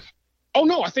work? Oh,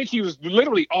 no, I think he was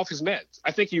literally off his meds.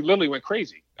 I think he literally went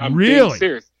crazy. I'm really being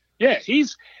serious. Yeah,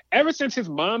 he's ever since his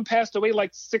mom passed away like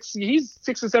 6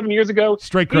 or 7 years ago.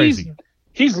 Straight crazy.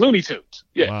 He's Looney Tunes.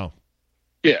 Yeah. Wow.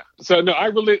 Yeah. So no,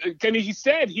 he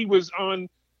said he was on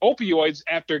opioids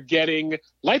after getting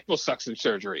liposuction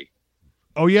surgery.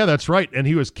 Oh yeah, that's right. And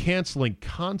he was canceling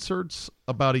concerts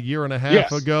about 1.5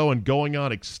 years ago and going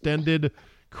on extended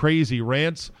crazy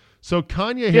rants. So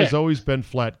Kanye has always been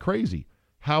flat crazy.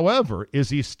 However,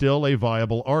 is he still a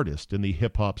viable artist in the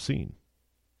hip hop scene?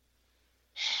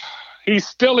 He's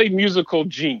still a musical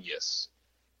genius,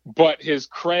 but his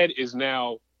cred is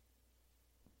now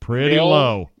pretty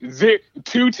low.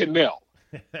 2-0.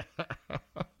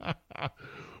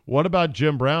 What about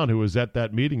Jim Brown, who was at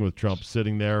that meeting with Trump,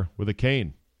 sitting there with a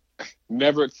cane?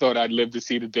 Never thought I'd live to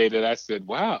see the day that I said,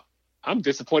 "Wow, I'm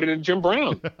disappointed in Jim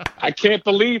Brown." I can't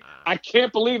believe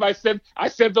I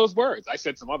said those words. I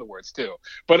said some other words too,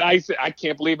 but I said I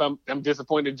can't believe I'm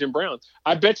disappointed in Jim Brown.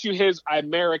 I bet you his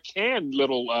American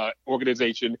little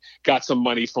organization got some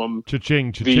money from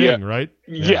Cha-ching, right?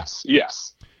 Yeah.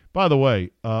 Yes. By the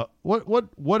way,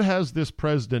 what has this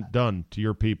president done to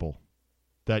your people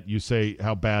that you say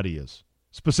how bad he is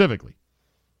specifically?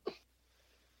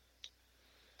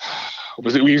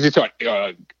 We usually talk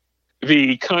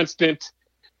the constant.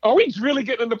 Are we really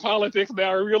getting into politics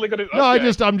now? Are we really going to? No,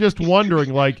 I'm just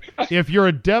wondering. Like, if you're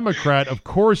a Democrat, of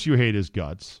course you hate his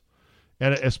guts,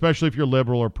 and especially if you're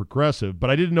liberal or progressive. But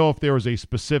I didn't know if there was a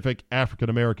specific African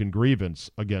American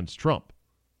grievance against Trump.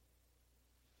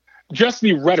 Just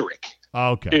the rhetoric,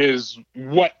 okay, is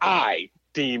what I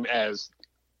deem as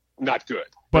not good.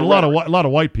 But a lot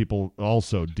of white people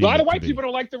also deem a lot of it white to people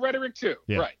don't like the rhetoric too.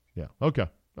 Yeah, Right. Yeah. Okay.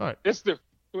 All right. It's the.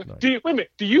 Right. Wait a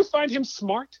minute. Do you find him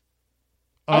smart?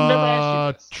 I've never asked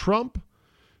you this. Trump?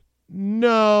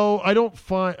 No, I don't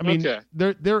find. I mean, Okay.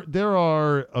 there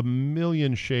are a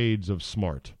million shades of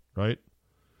smart, right?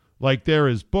 Like there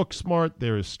is book smart,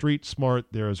 there is street smart,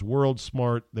 there is world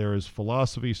smart, there is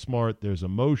philosophy smart, there's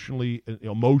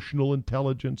emotional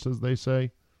intelligence, as they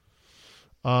say.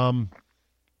 No,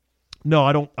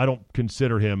 I don't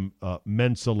consider him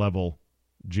Mensa level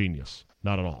genius.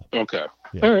 Not at all. Okay.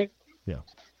 Yeah. All right. Yeah.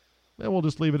 And we'll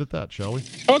just leave it at that, shall we?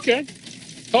 Okay.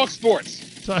 Talk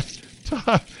sports.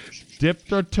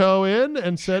 Dipped her toe in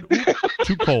and said, "Ooh,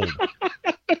 too cold.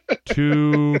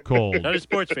 Too cold." Not a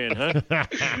sports fan, huh?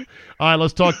 All right,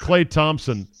 let's talk Klay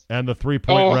Thompson and the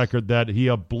three-point record that he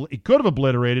could have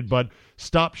obliterated, but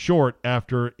stopped short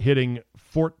after hitting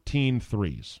 14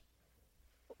 threes.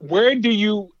 Where do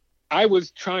you – I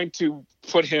was trying to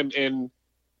put him in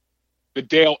the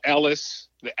Dale Ellis,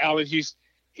 the Allen Houston.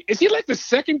 Is he like the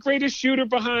second greatest shooter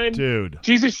behind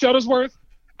Jesus Shuttlesworth?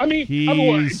 I mean,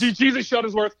 Jesus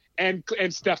Shuttlesworth and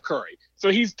Steph Curry. So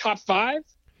he's top 5?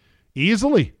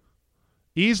 Easily.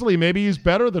 Maybe he's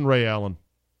better than Ray Allen.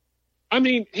 I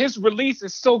mean, his release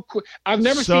is so quick. I've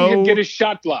never seen him get his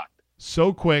shot blocked.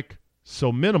 So quick,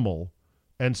 so minimal,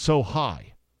 and so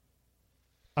high.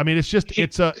 I mean, it's just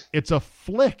it's a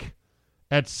flick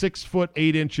at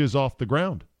 6'8" off the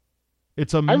ground.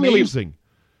 It's amazing.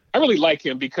 I really like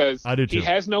him because I do too. He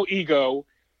has no ego.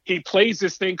 He plays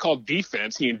this thing called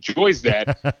defense. He enjoys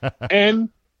that, and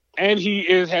he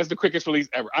has the quickest release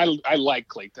ever. I like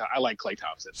Klay. I like Klay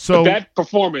Thompson. So but that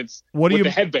performance with the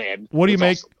headband. What do you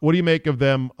make? Awesome. What do you make of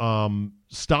them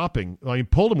stopping? I mean,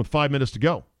 pulled him with 5 minutes to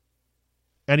go,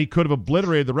 and he could have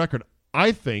obliterated the record.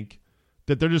 I think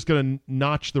that they're just going to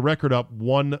notch the record up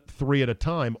 1-3 at a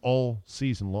time all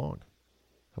season long.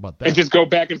 How about that? And just go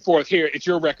back and forth. Here, it's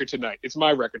your record tonight. It's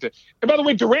my record. And by the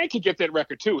way, Durant could get that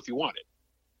record too if he wanted.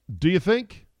 Do you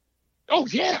think? Oh,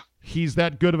 yeah. He's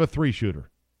that good of a three shooter?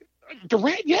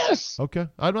 Durant, yes. Okay.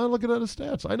 I'm not looking at his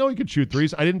stats. I know he could shoot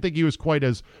threes. I didn't think he was quite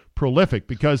as prolific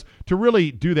because to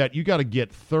really do that, you got to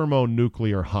get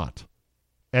thermonuclear hot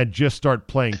and just start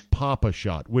playing Papa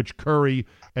shot, which Curry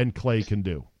and Klay can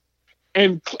do.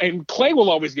 And Klay will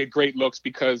always get great looks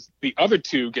because the other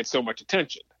two get so much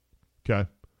attention. Okay.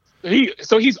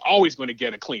 So he's always going to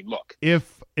get a clean look.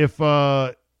 If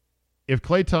Klay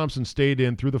Thompson stayed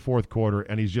in through the fourth quarter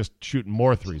and he's just shooting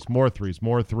more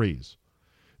threes,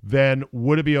 then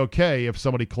would it be okay if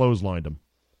somebody clotheslined him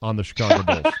on the Chicago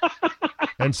Bulls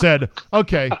and said,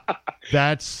 "Okay,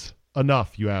 that's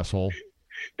enough, you asshole"?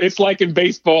 It's like in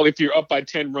baseball, if you're up by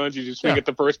 10 runs, you just swing at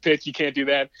the first pitch. You can't do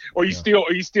that. Or you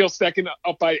steal second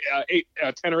up by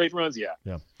 10 or 8 runs.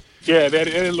 Yeah. Yeah, that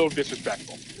is a little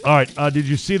disrespectful. All right. Did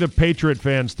you see the Patriot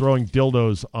fans throwing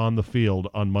dildos on the field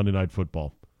on Monday Night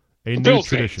Football? A new Bills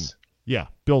tradition. Fans. Yeah,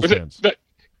 Bills fans.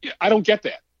 I don't get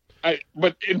that.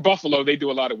 But in Buffalo, they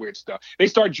do a lot of weird stuff. They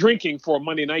start drinking for a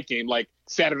Monday night game like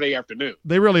Saturday afternoon.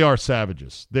 They really are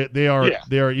savages. They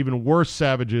are even worse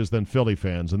savages than Philly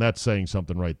fans, and that's saying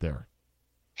something right there.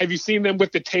 Have you seen them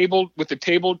with the table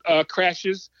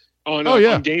crashes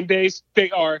on game days?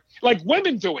 They are like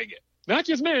women doing it, not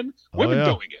just men. Women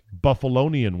doing it.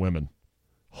 Buffalonian women,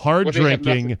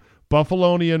 hard-drinking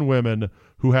Buffalonian women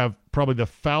who have probably the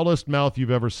foulest mouth you've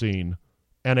ever seen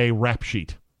and a rap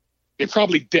sheet. They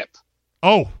probably dip.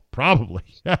 Oh, probably.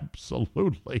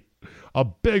 Absolutely. A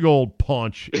big old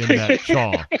paunch in that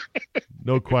jaw.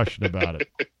 No question about it.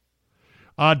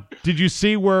 Did you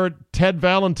see where Ted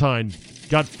Valentine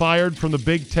got fired from the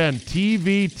Big Ten?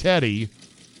 TV Teddy,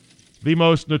 the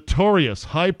most notorious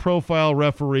high-profile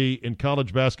referee in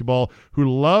college basketball who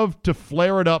loved to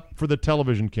flare it up for the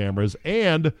television cameras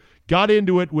and got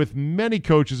into it with many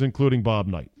coaches, including Bob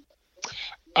Knight.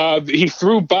 He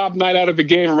threw Bob Knight out of the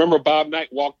game. Remember, Bob Knight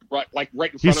walked right in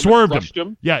front of him. He swerved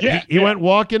him. Yeah, he went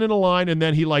walking in a line, and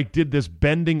then he did this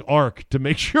bending arc to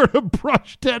make sure to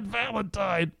brush Ted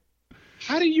Valentine.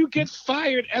 How do you get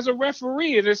fired as a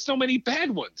referee? And there's so many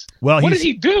bad ones. Well, what did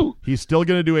he do? He's still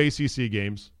going to do ACC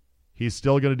games. He's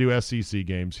still going to do SEC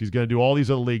games. He's going to do all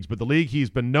these other leagues. But the league he's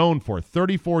been known for,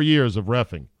 34 years of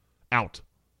reffing, out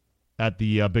at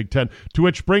the Big Ten. To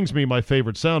which brings me my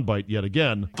favorite soundbite yet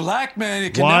again. Black man,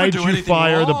 you can Why'd never do you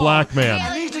fire wrong. the black man?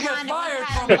 He needs to get fired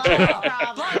from the top.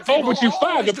 But you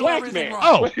fired the black man.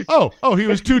 Oh, he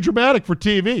was too dramatic for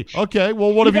TV. Okay,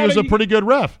 well, what if he was a pretty good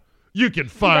ref? You can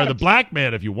fire the black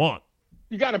man if you want.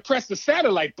 You got to press the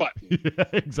satellite button. Yeah,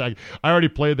 exactly. I already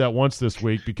played that once this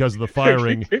week because of the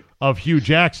firing of Hugh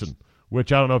Jackson,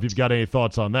 which I don't know if you've got any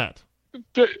thoughts on that.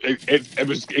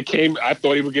 It came. I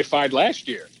thought he would get fired last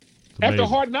year. After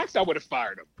Hard Knocks, I would have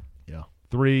fired him. Yeah,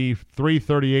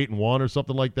 338-1 or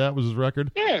something like that was his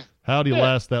record. Yeah. How do you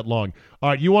last that long? All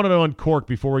right, you wanted to uncork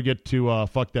before we get to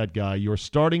fuck that guy. Your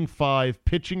starting 5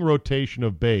 pitching rotation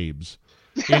of babes,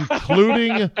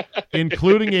 including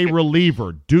a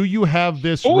reliever. Do you have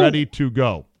this ready to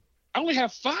go? I only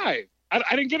have 5.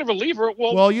 I didn't get a reliever.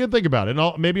 Well, you think about it,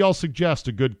 and maybe I'll suggest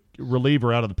a good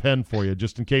reliever out of the pen for you,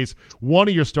 just in case one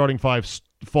of your starting 5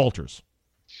 falters.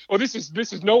 Well, this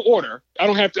is no order. I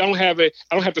don't have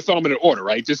to throw them in an order,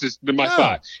 right? This is my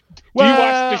 5.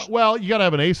 Well, you got to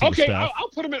have an ace of the staff. I'll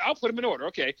put them in order.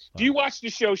 Okay. Do you watch the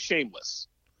show Shameless?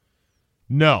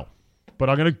 No, but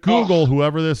I'm going to Google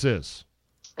whoever this is.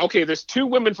 Okay, there's 2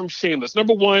 women from Shameless.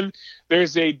 Number 1,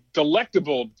 there's a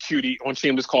delectable cutie on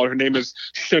Shameless called. Her name is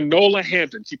Shanola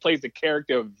Hampton. She plays the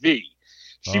character of V.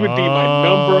 She would be my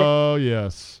number. Oh,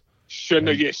 yes. She would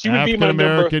be my number.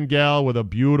 African-American gal with a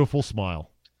beautiful smile.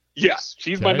 Yes,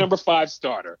 she's my number 5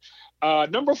 starter.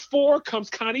 Number 4 comes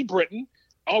Connie Britton.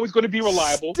 Always going to be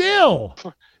reliable.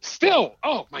 Still.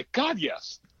 Oh, my God,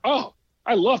 yes. Oh,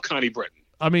 I love Connie Britton.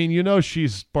 I mean,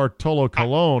 she's Bartolo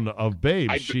Colon of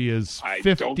babes. She is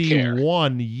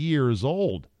 51 years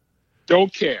old.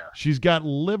 Don't care. She's got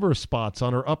liver spots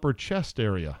on her upper chest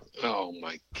area. Oh,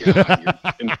 my God.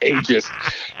 You're an ageist.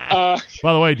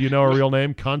 By the way, do you know her real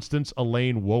name? Constance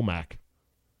Elaine Womack.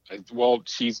 Well,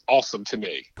 she's awesome to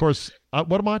me. Of course,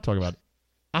 what am I talking about?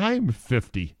 I'm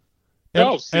 50.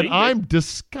 And I'm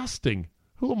disgusting.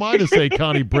 Who am I to say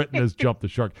Connie Britton has jumped the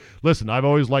shark? Listen, I've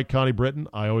always liked Connie Britton.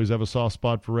 I always have a soft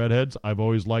spot for redheads. I've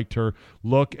always liked her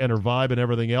look and her vibe and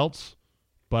everything else.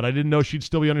 But I didn't know she'd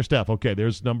still be on your staff. Okay,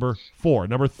 there's number 4.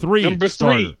 Number 3. Number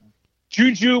 3.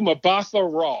 Juju Mbatha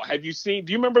Raw. Do you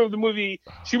remember the movie?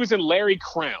 She was in Larry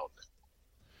Crown.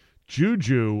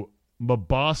 Juju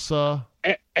Mbatha.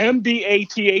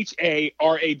 MBATHARAW.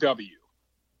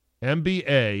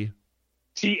 MBA.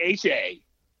 THA.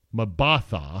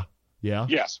 Mbatha. Yeah.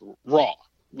 Yes. Raw.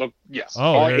 Look. Yes.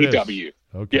 Oh, RAW.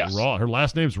 Okay. Yes. Raw. Her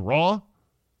last name's Raw.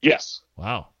 Yes.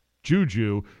 Wow.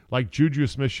 Juju, like Juju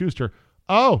Smith-Schuster.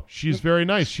 Oh, she's very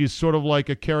nice. She's sort of like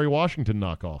a Kerry Washington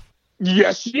knockoff.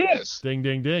 Yes, she is. Ding,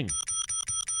 ding, ding.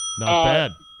 Not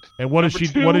bad. And what does she?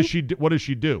 2? What does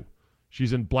she do?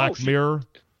 She's in Black Mirror.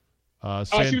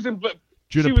 She was in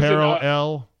Junipero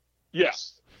L.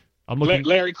 Yes. I'm looking.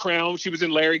 Larry Crown. She was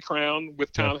in Larry Crown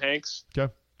with Tom Hanks.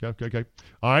 Okay.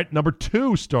 All right, number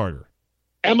 2 starter.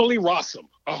 Emily Rossum.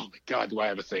 Oh my God, do I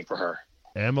have a thing for her?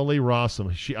 Emily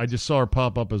Rossum. I just saw her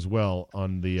pop up as well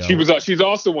on the. She's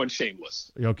also on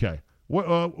Shameless. Okay.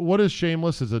 What is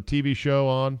Shameless? Is a TV show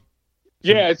on?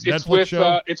 Yeah, it's with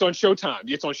show? It's on Showtime.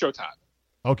 It's on Showtime.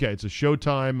 Okay, it's a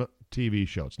Showtime TV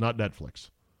show. It's not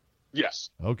Netflix. Yes.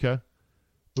 Okay.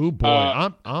 Oh boy,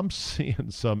 I'm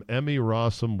seeing some Emmy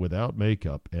Rossum without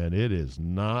makeup, and it is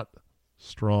not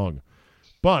strong.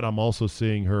 But I'm also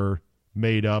seeing her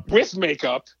made up with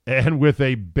makeup and with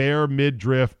a bare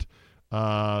midriff,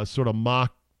 sort of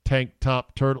mock tank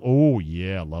top turtle. Oh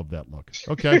yeah, love that look.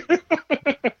 Okay.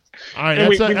 All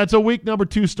right, that's a weak number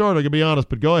 2 starter, to be honest.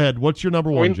 But go ahead. What's your number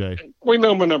 1, Jay? We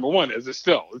know my number 1 is. It's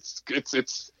still.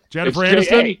 It's Jennifer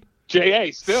Aniston.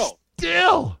 J.A. Still.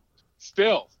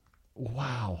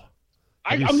 Wow.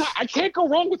 I can't go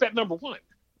wrong with that number 1.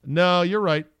 No, you're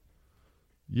right.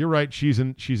 She's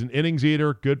an innings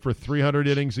eater, good for 300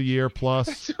 innings a year plus.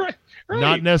 That's right.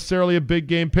 Not necessarily a big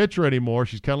game pitcher anymore.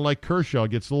 She's kind of like Kershaw,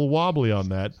 gets a little wobbly on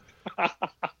that.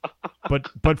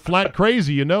 but flat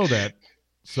crazy, you know that.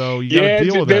 So you got to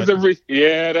deal with that.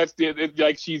 That's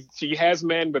like she has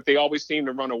men, but they always seem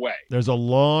to run away. There's a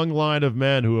long line of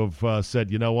men who have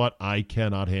said, you know what, I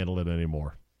cannot handle it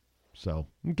anymore. So,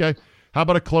 okay. How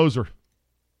about a closer?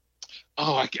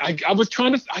 Oh, I was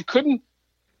trying to, I couldn't.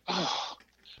 Oh,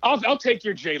 I'll take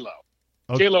your J-Lo.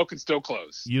 Okay. J-Lo can still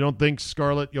close. You don't think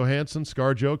Scarlett Johansson,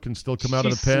 ScarJo, can still come out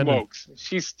of the pen?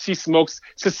 She smokes.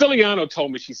 Siciliano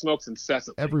told me she smokes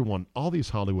incessantly. Everyone, all these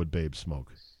Hollywood babes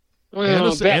smoke.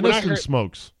 Well, Aniston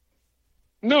smokes.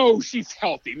 No, she's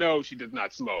healthy. No, she does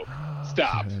not smoke.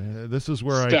 Stop. This is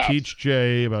where I teach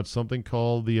Jay about something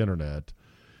called the internet.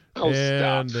 Oh,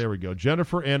 and stop. There we go.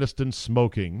 Jennifer Aniston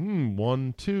smoking.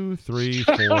 1, 2, 3,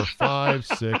 4, 5,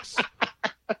 6.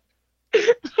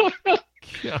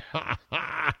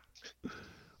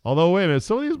 Although, wait a minute.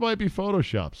 Some of these might be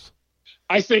Photoshops.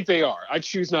 I think they are. I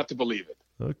choose not to believe it.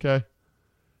 Okay.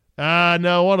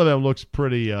 No, one of them looks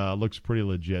pretty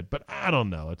legit, but I don't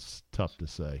know. It's tough to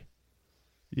say.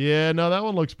 Yeah, no, that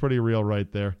one looks pretty real right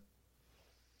there.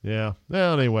 Yeah.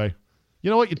 Well, anyway, you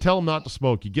know what? You tell them not to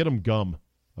smoke. You get them gum.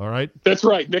 All right? That's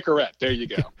right, Nicorette. There you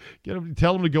go.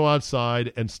 Tell him to go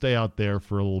outside and stay out there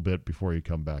for a little bit before you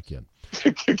come back in.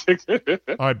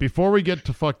 All right, before we get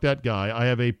to Fuck That Guy, I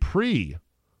have a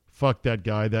pre-Fuck That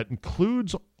Guy that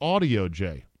includes audio,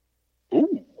 Jay.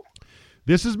 Ooh.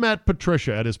 This is Matt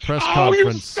Patricia at his press Oh,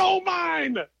 conference. you stole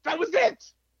mine. That was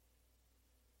it.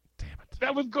 Damn it.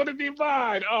 That was going to be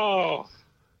mine. Oh.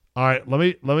 All right, let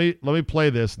me play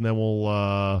this, and then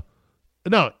we'll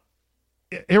no.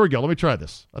 Here we go. Let me try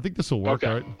this. I think this will work. Okay.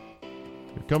 All right.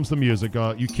 Here comes the music.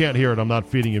 You can't hear it. I'm not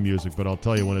feeding you music, but I'll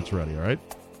tell you when it's ready. All right.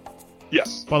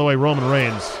 Yes. By the way, Roman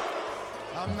Reigns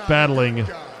battling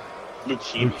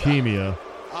Leukemia. leukemia.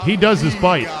 He does this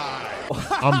bite.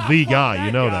 I'm the guy.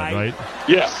 You know that, right?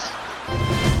 Yes.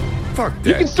 Fuck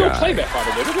You that can still guy. play that, by the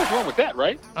way. There's nothing wrong with that,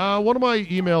 right? One of my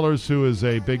emailers who is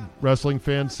a big wrestling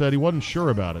fan said he wasn't sure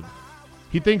about it.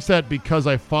 He thinks that because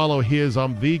I follow his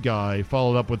I'm the guy,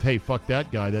 followed up with, hey, fuck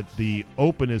that guy, that the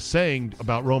Open is saying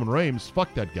about Roman Reigns,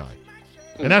 fuck that guy.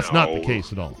 And that's not the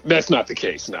case at all. That's not the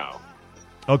case, no.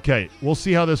 Okay, we'll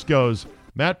see how this goes.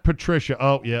 Matt Patricia.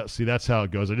 Oh, yeah, see, that's how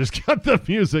it goes. I just got the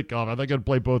music on. I think I'd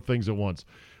play both things at once.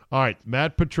 All right,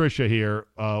 Matt Patricia here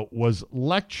was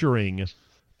lecturing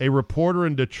a reporter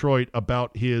in Detroit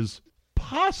about his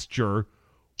posture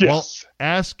while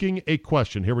asking a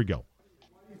question. Here we go. Why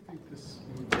do you think this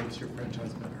makes your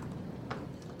franchise better?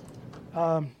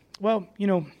 Well,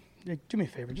 do me a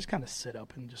favor, just kind of sit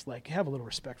up and just have a little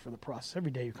respect for the process.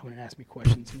 Every day you come in and ask me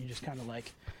questions, and you just kind of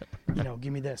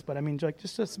give me this. But I mean,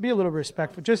 just be a little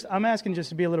respectful. I'm asking just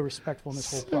to be a little respectful in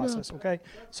this whole process, okay?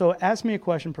 So ask me a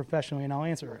question professionally, and I'll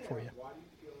answer it for you. Why do you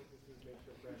feel like this makes your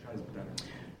franchise better?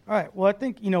 All right. Well, I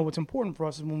think what's important for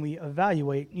us is when we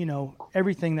evaluate,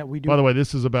 everything that we do. By the way,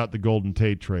 this is about the Golden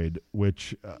Tate trade,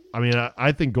 which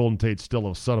I think Golden Tate's still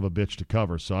a son of a bitch to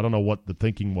cover. So I don't know what the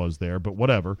thinking was there, but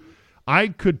whatever. I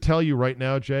could tell you right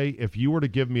now, Jay, if you were to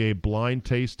give me a blind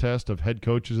taste test of head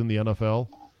coaches in the NFL,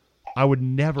 I would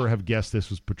never have guessed this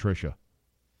was Patricia.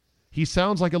 He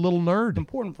sounds like a little nerd. What's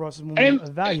important for us is when we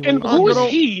evaluate. And who is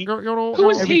he? Who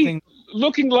is he everything.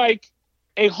 looking like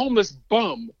a homeless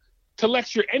bum to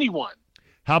lecture anyone?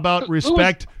 How about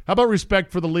respect? How about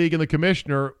respect for the league and the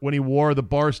commissioner when he wore the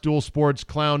Barstool Sports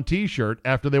clown T-shirt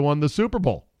after they won the Super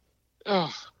Bowl?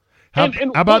 Ugh. How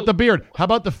about the beard? How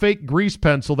about the fake grease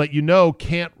pencil that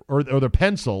can't, or the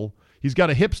pencil? He's got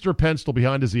a hipster pencil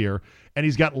behind his ear, and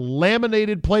he's got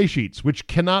laminated play sheets, which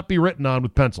cannot be written on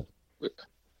with pencil.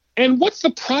 And what's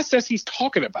the process he's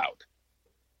talking about?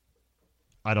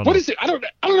 I don't know. What is it? I don't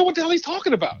know what the hell he's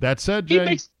talking about. That said,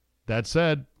 Jay, that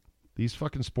said, these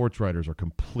fucking sports writers are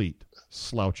complete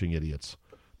slouching idiots.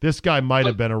 This guy might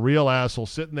have been a real asshole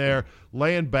sitting there,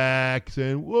 laying back,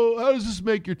 saying, well, how does this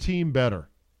make your team better?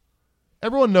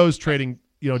 Everyone knows trading,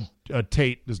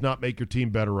 Tate does not make your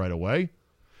team better right away.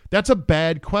 That's a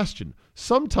bad question.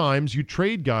 Sometimes you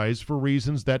trade guys for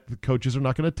reasons that the coaches are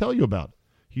not going to tell you about.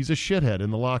 He's a shithead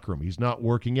in the locker room. He's not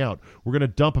working out. We're going to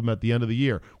dump him at the end of the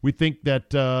year. We think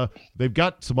that they've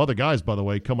got some other guys, by the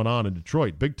way, coming on in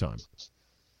Detroit big time.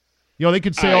 They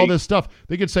could say all this stuff.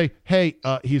 They could say, hey,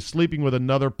 he's sleeping with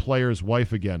another player's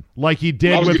wife again, like he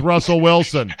did with Russell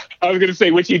Wilson. I was going to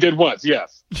say, which he did once,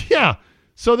 yes. Yeah.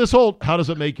 So this whole, how does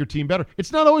it make your team better?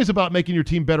 It's not always about making your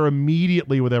team better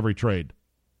immediately with every trade.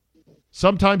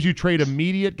 Sometimes you trade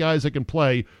immediate guys that can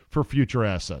play for future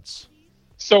assets.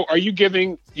 So are you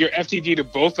giving your FTD to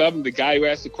both of them, the guy who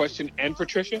asked the question and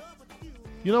Patricia?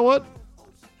 You know what?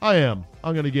 I am.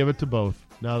 I'm going to give it to both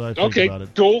now that I think about it.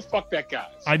 Okay, go fuck that guy.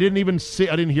 I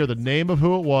didn't hear the name of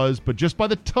who it was, but just by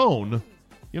the tone,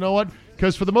 you know what?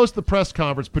 Because for the most of the press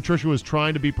conference, Patricia was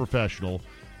trying to be professional.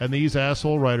 And these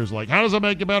asshole writers are like, how does it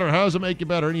make you better? How does it make you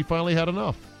better? And he finally had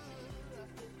enough.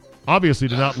 Obviously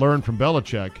did not learn from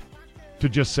Belichick to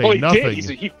just say nothing. He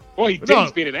did.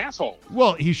 He's being an asshole.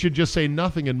 Well, he should just say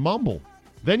nothing and mumble.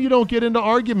 Then you don't get into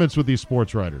arguments with these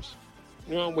sports writers.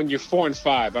 Well, when you're 4-5,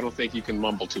 I don't think you can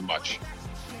mumble too much.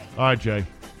 All right, Jay.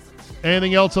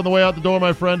 Anything else on the way out the door,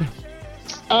 my friend?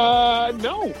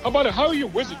 No. How are your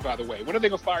Wizards, by the way? When are they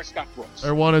going to fire Scott Brooks?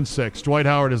 They're 1-6. Dwight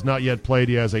Howard has not yet played.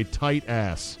 He has a tight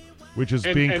ass, which is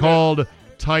being called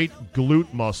tight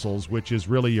glute muscles, which is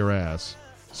really your ass.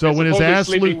 So when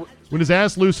his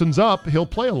ass loosens up, he'll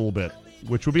play a little bit,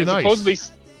 which would be nice.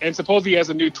 Supposedly he has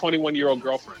a new 21-year-old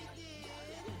girlfriend.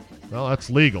 Well, that's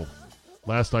legal.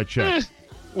 Last I checked.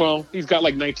 Well, he's got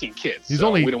like 19 kids. We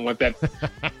don't want that.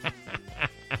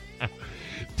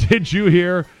 Did you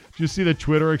see the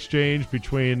Twitter exchange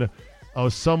between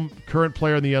some current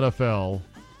player in the NFL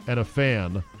and a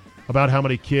fan about how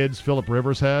many kids Phillip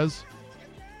Rivers has?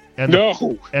 And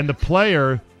the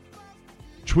player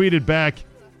tweeted back,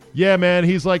 Yeah, man,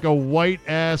 he's like a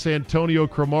white-ass Antonio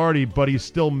Cromartie, but he's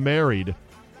still married.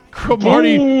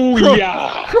 Cromartie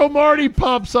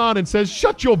pops on and says,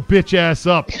 "Shut your bitch ass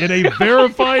up," in a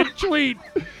verified tweet.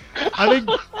 I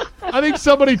think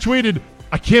somebody tweeted,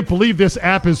 "I can't believe this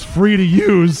app is free to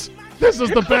use. This is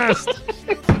the best."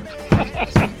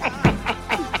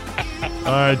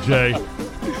 All right, Jay.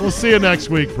 We'll see you next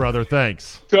week, brother.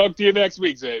 Thanks. Talk to you next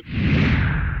week, Zabe.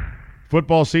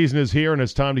 Football season is here, and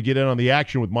it's time to get in on the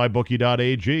action with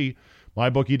MyBookie.ag.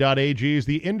 MyBookie.ag is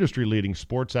the industry-leading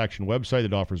sports action website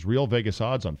that offers real Vegas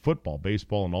odds on football,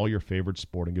 baseball, and all your favorite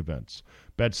sporting events.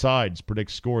 Bet sides,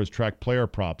 predict scores, track player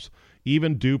props,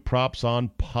 even do props on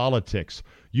politics.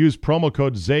 Use promo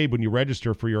code ZABE when you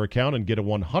register for your account and get a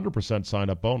 100%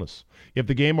 sign-up bonus. If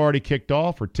the game already kicked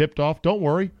off or tipped off, don't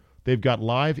worry. They've got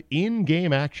live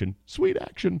in-game action, sweet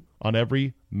action, on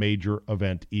every major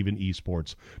event, even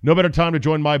esports. No better time to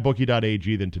join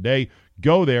MyBookie.ag than today.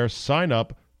 Go there, sign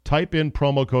up, type in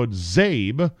promo code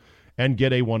ZABE, and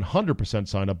get a 100%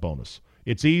 sign-up bonus.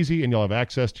 It's easy, and you'll have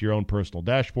access to your own personal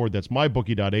dashboard. That's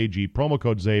MyBookie.ag, promo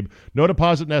code ZABE. No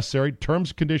deposit necessary. Terms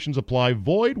and conditions apply.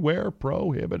 Void where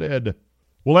prohibited.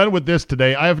 We'll end with this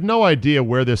today. I have no idea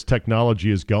where this technology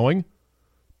is going,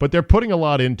 but they're putting a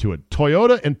lot into it.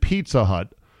 Toyota and Pizza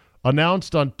Hut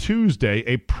announced on Tuesday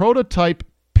a prototype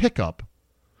pickup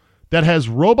that has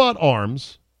robot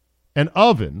arms, an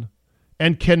oven,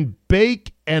 and can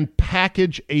bake and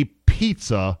package a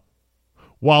pizza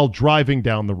while driving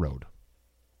down the road.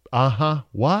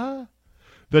 What?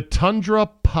 The Tundra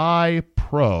Pi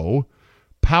Pro,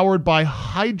 powered by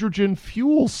hydrogen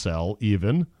fuel cell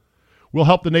even, will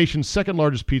help the nation's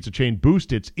second-largest pizza chain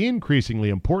boost its increasingly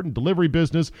important delivery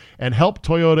business and help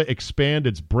Toyota expand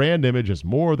its brand image as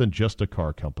more than just a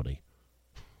car company.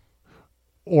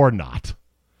 Or not.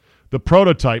 The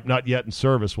prototype, not yet in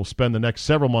service, will spend the next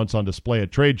several months on display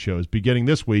at trade shows, beginning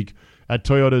this week at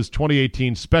Toyota's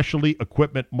 2018 Specialty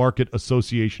Equipment Market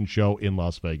Association show in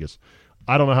Las Vegas.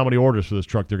 I don't know how many orders for this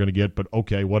truck they're going to get, but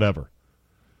okay, whatever.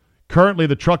 Currently,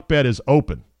 the truck bed is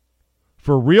open.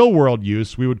 For real-world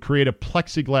use, we would create a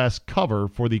plexiglass cover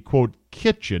for the, quote,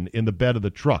 kitchen in the bed of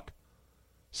the truck,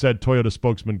 said Toyota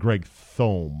spokesman Greg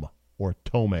Thome.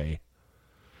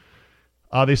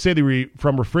 They say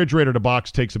from refrigerator to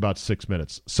box takes about 6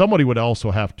 minutes. Somebody would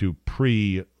also have to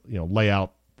lay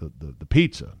out the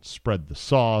pizza, and spread the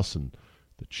sauce and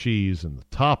the cheese and the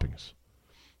toppings.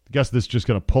 I guess this is just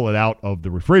going to pull it out of the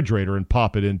refrigerator and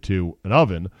pop it into an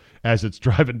oven as it's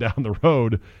driving down the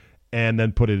road and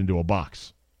then put it into a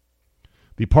box.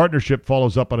 The partnership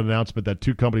follows up on an announcement that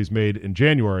two companies made in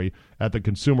January at the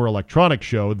Consumer Electronics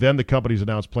Show. Then the companies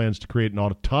announced plans to create an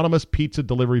autonomous pizza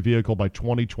delivery vehicle by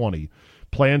 2020.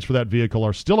 Plans for that vehicle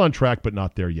are still on track, but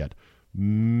not there yet.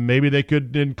 Maybe they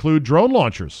could include drone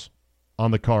launchers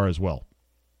on the car as well.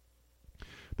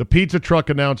 The pizza truck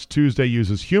announced Tuesday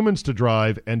uses humans to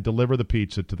drive and deliver the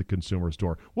pizza to the consumer's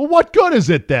door. Well, what good is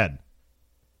it then?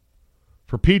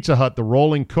 For Pizza Hut, the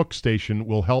rolling cook station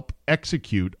will help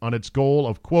execute on its goal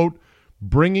of, quote,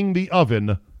 bringing the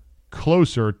oven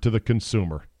closer to the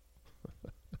consumer.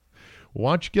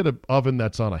 Why don't you get an oven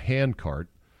that's on a hand cart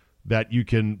that you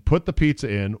can put the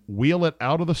pizza in, wheel it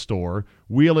out of the store,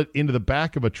 wheel it into the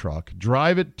back of a truck,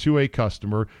 drive it to a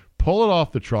customer, pull it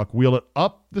off the truck, wheel it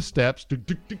up the steps,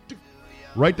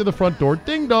 right to the front door,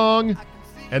 ding dong,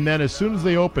 and then as soon as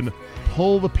they open,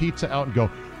 pull the pizza out and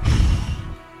go,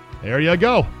 there you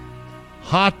go.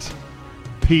 Hot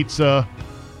pizza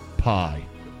pie.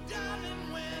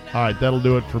 All right, that'll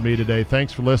do it for me today.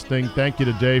 Thanks for listening. Thank you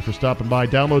to Dave for stopping by.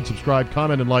 Download, subscribe,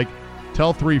 comment, and like.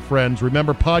 Tell 3 friends.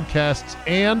 Remember, podcasts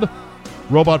and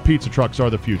robot pizza trucks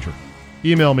are the future.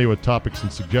 Email me with topics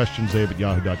and suggestions,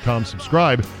 zabe@yahoo.com.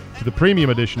 Subscribe to the premium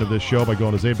edition of this show by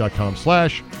going to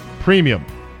zabe.com/premium.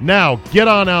 Now, get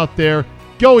on out there,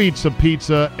 go eat some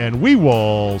pizza, and we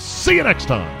will see you next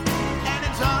time. And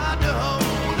it's hard to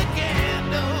hold a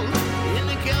candle in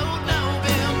the cold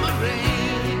November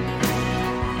rain.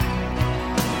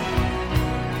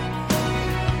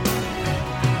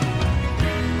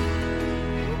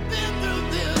 We've been through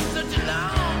this such a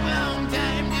long, long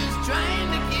time, just trying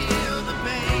to kill the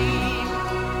pain.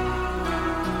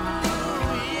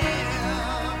 Oh, yeah.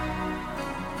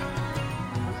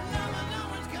 Never know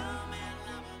what's coming,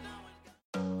 never know what's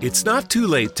coming. It's not too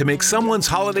late to make someone's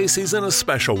holiday season a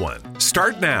special one.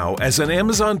 Start now as an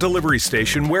Amazon Delivery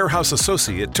Station warehouse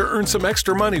associate to earn some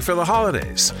extra money for the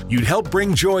holidays. You'd help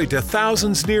bring joy to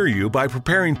thousands near you by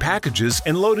preparing packages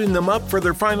and loading them up for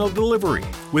their final delivery.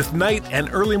 With night and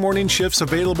early morning shifts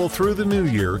available through the new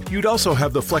year, you'd also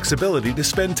have the flexibility to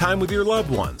spend time with your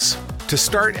loved ones. To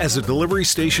start as a delivery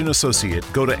station associate,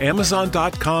 go to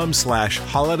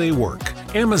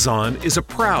amazon.com/holidaywork. Amazon is a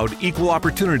proud equal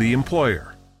opportunity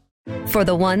employer. For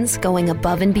the ones going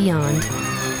above and beyond.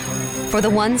 For the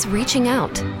ones reaching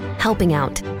out, helping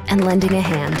out, and lending a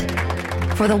hand.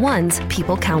 For the ones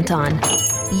people count on.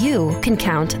 You can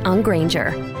count on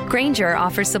Grainger. Grainger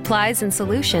offers supplies and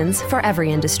solutions for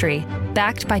every industry.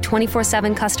 Backed by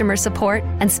 24/7 customer support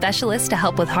and specialists to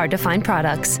help with hard-to-find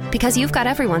products. Because you've got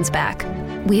everyone's back.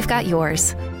 We've got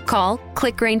yours. Call,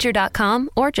 click Grainger.com,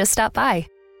 or just stop by.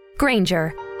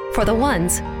 Grainger, for the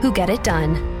ones who get it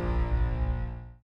done.